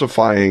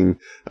stultifying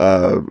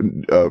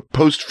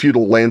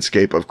post-feudal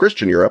landscape of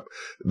Christian Europe.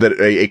 That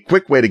a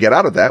quick way to get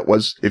out of that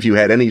was, if you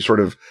had any sort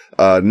of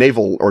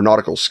naval or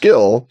nautical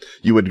skill,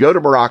 you would go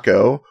to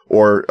Morocco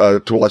or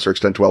to a lesser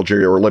extent to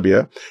Algeria or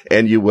Libya,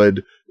 and you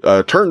would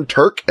turn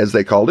Turk, as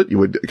they called it. You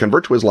would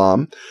convert to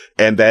Islam,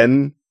 and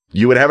then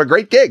you would have a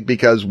great gig,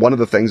 because one of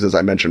the things, as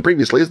I mentioned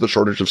previously, is the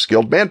shortage of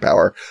skilled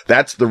manpower.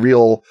 That's the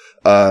real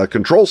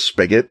control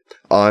spigot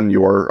on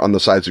the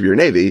sides of your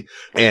navy.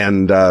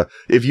 And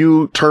if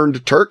you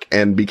turned Turk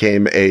and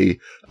became a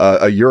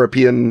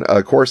European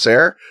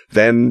corsair,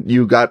 then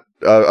you got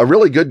a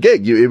really good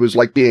gig. It was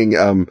like being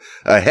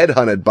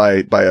headhunted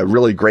by a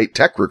really great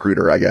tech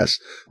recruiter, I guess,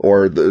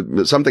 or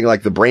something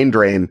like the brain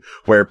drain,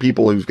 where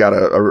people who've got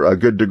a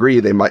good degree,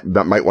 they might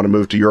want to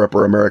move to Europe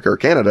or America or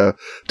Canada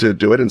to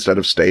do it instead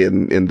of stay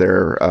in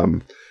their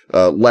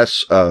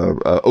less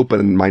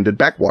open-minded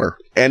backwater.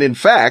 And in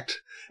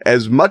fact,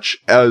 as much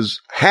as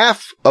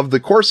half of the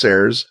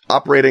corsairs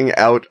operating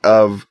out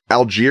of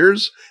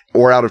Algiers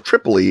or out of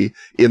Tripoli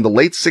in the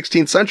late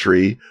 16th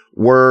century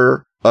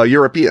were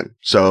European.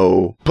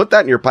 So put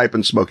that in your pipe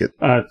and smoke it.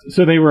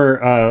 So they were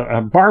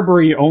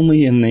Barbary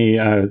only in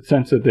the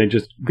sense that they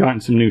just gotten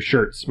some new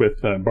shirts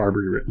with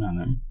Barbary written on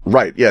them.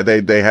 Right. Yeah.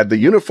 They had the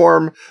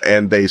uniform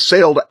and they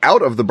sailed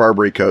out of the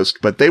Barbary coast,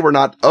 but they were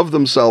not of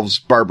themselves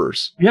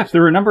barbers. Yes,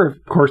 there were a number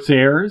of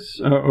corsairs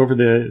over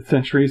the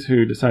centuries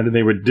who decided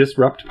they would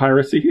disrupt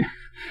piracy.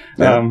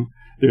 Yeah.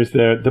 There's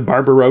the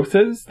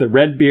Barbarossas, the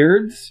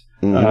Redbeards,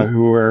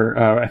 who were,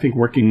 I think,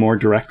 working more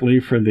directly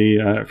for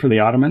the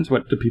Ottomans.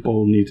 What do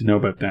people need to know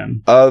about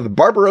them? The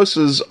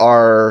Barbarossas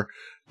are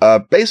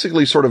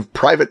basically sort of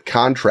private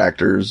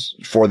contractors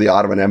for the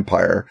Ottoman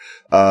Empire.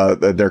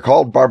 They're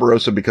called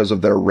Barbarossa because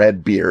of their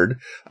red beard.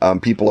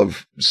 People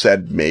have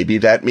said maybe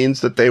that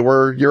means that they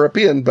were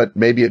European, but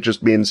maybe it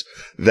just means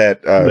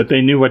that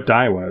they knew what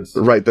dye was.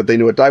 Right, that they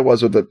knew what dye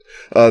was, or that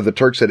the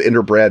Turks had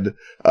interbred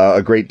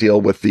a great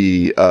deal with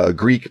the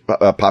Greek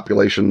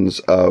populations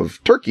of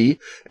Turkey,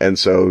 and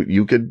so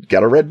you could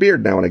get a red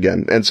beard now and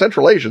again. And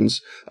Central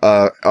Asians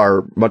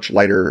are much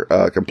lighter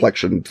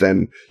complexioned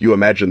than you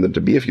imagine them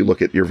to be if you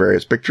look at your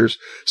various pictures.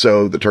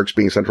 So the Turks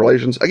being Central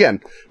Asians.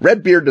 Again,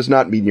 red beard does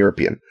not mean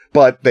European,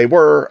 but they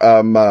were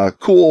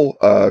cool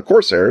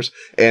corsairs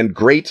and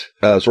great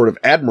sort of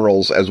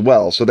admirals as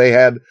well. So they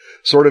had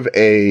sort of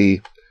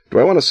do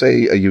I want to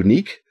say a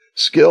unique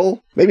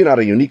skill? Maybe not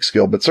a unique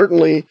skill, but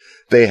certainly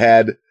they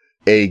had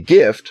a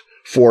gift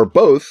for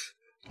both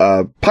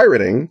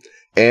pirating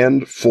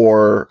and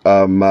for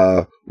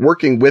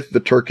working with the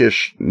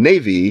Turkish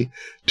Navy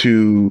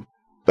to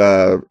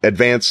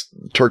advance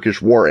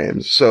Turkish war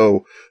aims.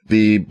 So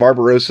the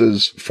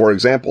Barbarossas, for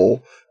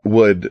example,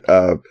 would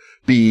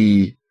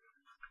be,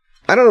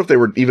 I don't know if they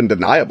were even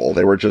deniable.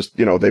 They were just,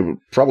 they would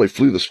probably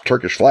flew the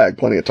Turkish flag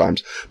plenty of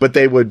times, but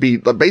they would be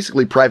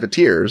basically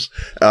privateers,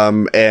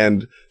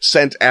 and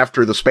sent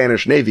after the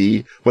Spanish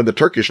Navy when the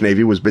Turkish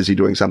Navy was busy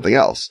doing something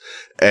else.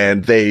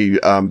 And they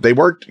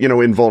weren't,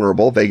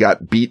 invulnerable. They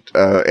got beat,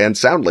 and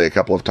soundly a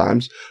couple of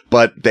times,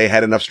 but they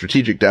had enough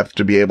strategic depth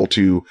to be able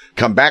to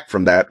come back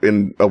from that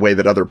in a way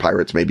that other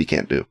pirates maybe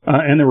can't do.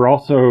 And there were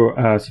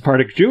also,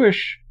 Sephardic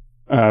Jewish,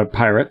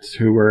 pirates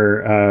who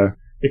were,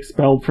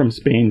 expelled from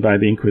Spain by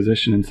the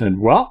Inquisition and said,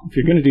 well, if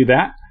you're going to do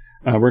that,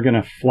 we're going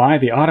to fly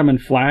the Ottoman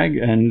flag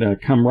and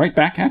come right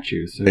back at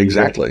you. So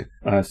exactly.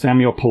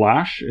 Samuel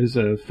Palash is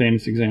a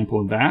famous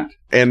example of that.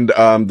 And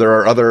there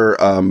are other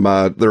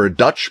there are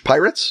Dutch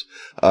pirates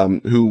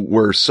who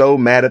were so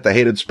mad at the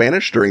hated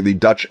Spanish during the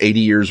Dutch 80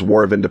 Years'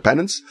 War of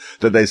Independence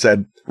that they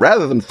said,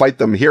 rather than fight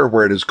them here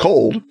where it is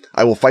cold,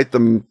 I will fight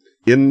them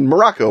in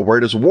Morocco where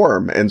it is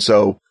warm. And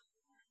so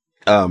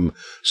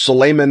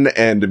Suleiman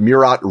and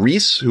Murat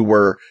Reis,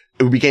 who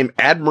became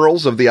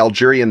admirals of the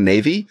Algerian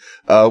Navy,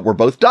 were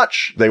both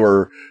Dutch. They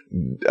were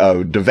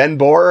De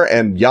Venboer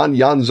and Jan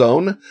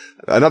Janzoon,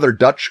 another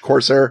Dutch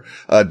corsair.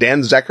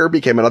 Dan Zekker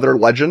became another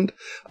legend.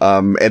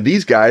 And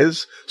these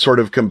guys sort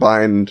of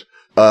combined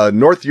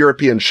North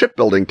European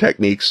shipbuilding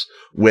techniques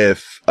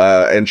with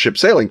and ship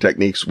sailing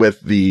techniques with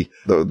the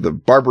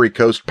Barbary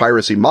Coast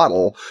piracy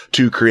model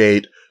to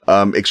create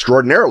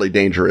extraordinarily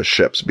dangerous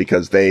ships,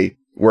 because they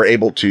were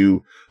able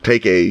to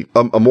take a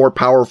more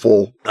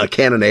powerful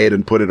cannonade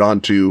and put it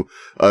onto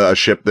a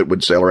ship that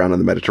would sail around in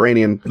the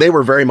Mediterranean. They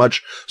were very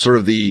much sort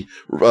of the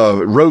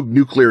rogue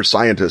nuclear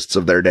scientists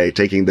of their day,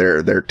 taking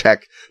their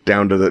tech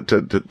down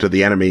to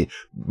the enemy,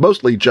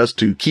 mostly just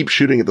to keep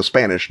shooting at the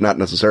Spanish, not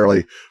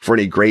necessarily for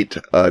any great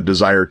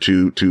desire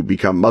to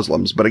become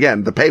Muslims. But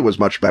again, the pay was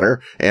much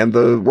better and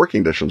the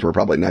working conditions were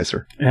probably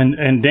nicer.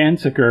 And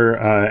Danziger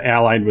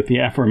allied with the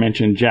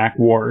aforementioned Jack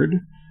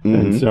Ward. Mm-hmm.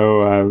 And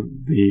so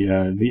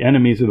the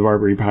enemies of the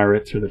Barbary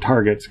pirates, or the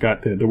targets,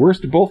 got the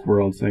worst of both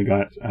worlds. They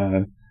got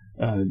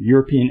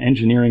European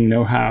engineering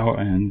know-how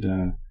and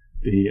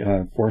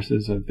the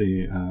forces of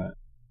the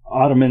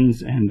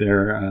Ottomans and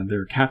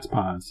their cat's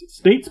paws.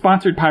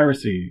 State-sponsored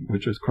piracy,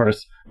 which of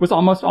course was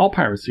almost all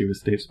piracy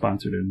was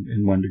state-sponsored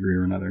in one degree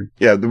or another.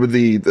 Yeah,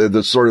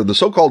 the sort of the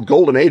so-called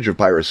golden age of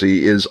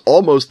piracy is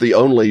almost the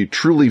only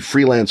truly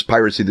freelance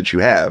piracy that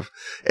you have,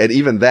 and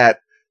even that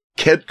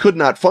could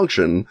not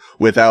function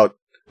without,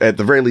 at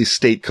the very least,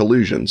 state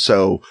collusion.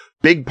 So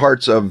big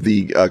parts of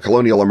the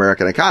colonial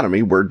American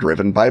economy were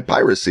driven by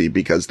piracy,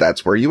 because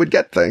that's where you would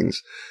get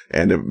things.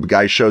 And if a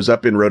guy shows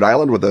up in Rhode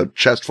Island with a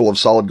chest full of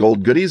solid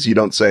gold goodies, you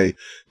don't say,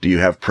 do you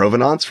have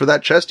provenance for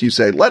that chest? You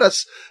say, let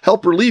us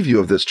help relieve you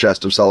of this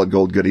chest of solid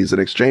gold goodies in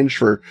exchange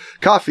for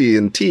coffee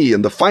and tea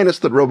and the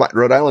finest that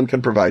Rhode Island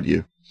can provide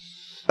you.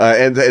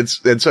 And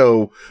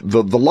so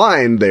the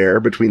line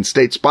there between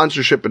state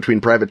sponsorship, between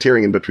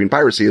privateering, and between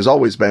piracy has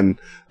always been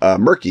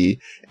murky.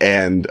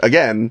 And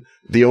again,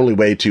 the only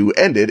way to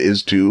end it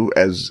is to,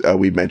 as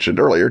we mentioned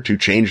earlier, to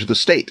change the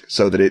state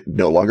so that it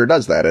no longer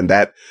does that. And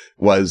that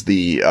was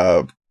the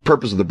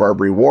purpose of the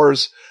Barbary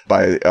Wars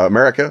by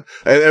America.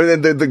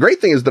 And the great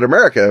thing is that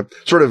America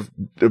sort of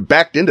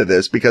backed into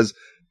this, because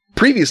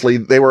previously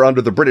they were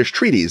under the British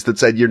treaties that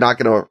said you're not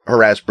going to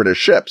harass British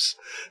ships,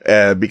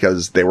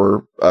 because they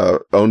were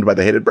owned by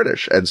the hated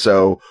British. And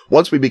so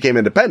once we became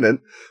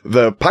independent,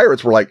 the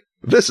pirates were like,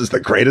 this is the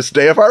greatest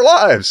day of our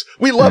lives.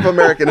 We love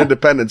American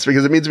independence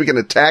because it means we can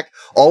attack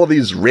all of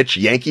these rich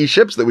Yankee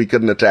ships that we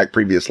couldn't attack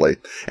previously.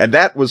 And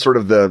that was sort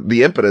of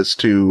the impetus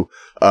to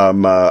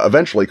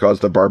eventually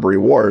cause the Barbary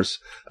Wars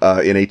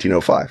in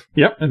 1805.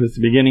 Yep, it was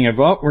the beginning of,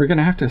 we're going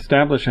to have to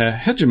establish a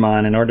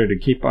hegemon in order to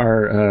keep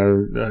our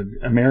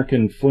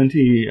American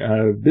flinty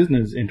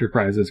business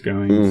enterprises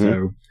going. Mm-hmm.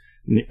 So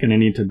going to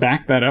need to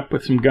back that up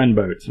with some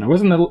gunboats. And it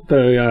wasn't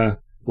the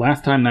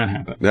last time that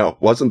happened. No,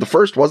 wasn't the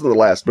first, wasn't the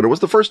last, but it was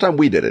the first time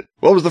we did it.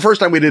 Well, it was the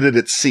first time we did it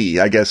at sea.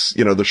 I guess,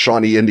 the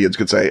Shawnee Indians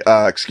could say,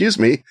 excuse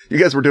me, you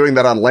guys were doing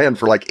that on land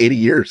for like 80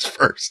 years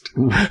first.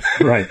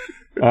 Right.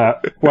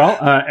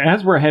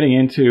 As we're heading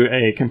into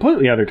a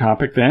completely other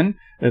topic then,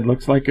 it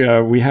looks like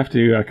we have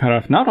to cut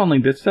off not only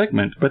this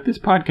segment, but this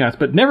podcast.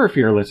 But never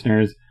fear,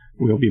 listeners,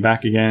 we'll be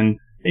back again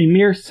a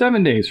mere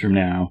 7 days from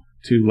now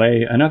to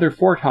lay another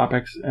 4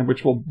 topics,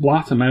 which will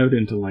blossom out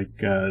into like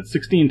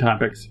 16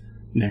 topics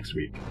next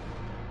week.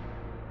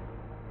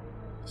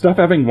 Stuff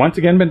having once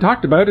again been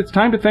talked about, it's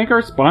time to thank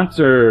our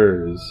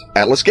sponsors.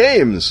 Atlas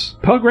Games,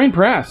 Pelgrane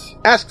Press,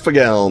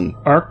 Askfageln,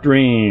 Arc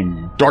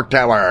Dream, Dork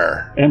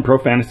Tower, and Pro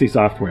Fantasy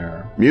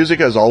Software.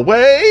 Music, as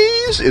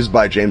always, is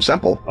by James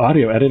Semple.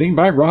 Audio editing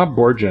by Rob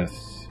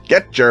Borges.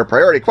 Get your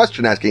priority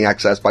question asking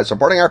access by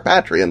supporting our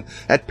Patreon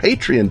at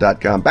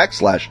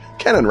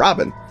patreon.com/Ken and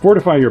Robin.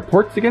 Fortify your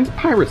ports against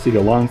piracy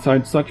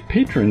alongside such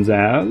patrons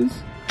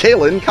as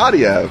Kaylin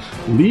Kadiev,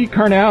 Lee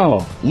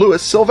Carnell,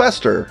 Louis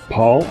Sylvester,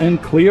 Paul and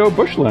Cleo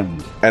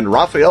Bushland, and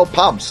Raphael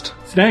Pobst.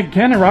 Snag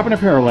Ken and Robin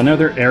Apparel and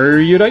other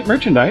erudite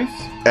merchandise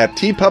at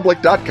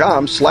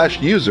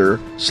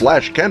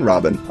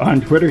tpublic.com/user/KenRobin. On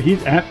Twitter,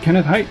 he's at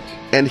Kenneth Height.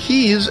 And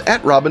he's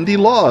at Robin D.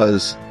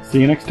 Laws. See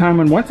you next time,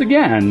 and once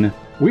again,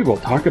 we will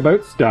talk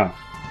about stuff.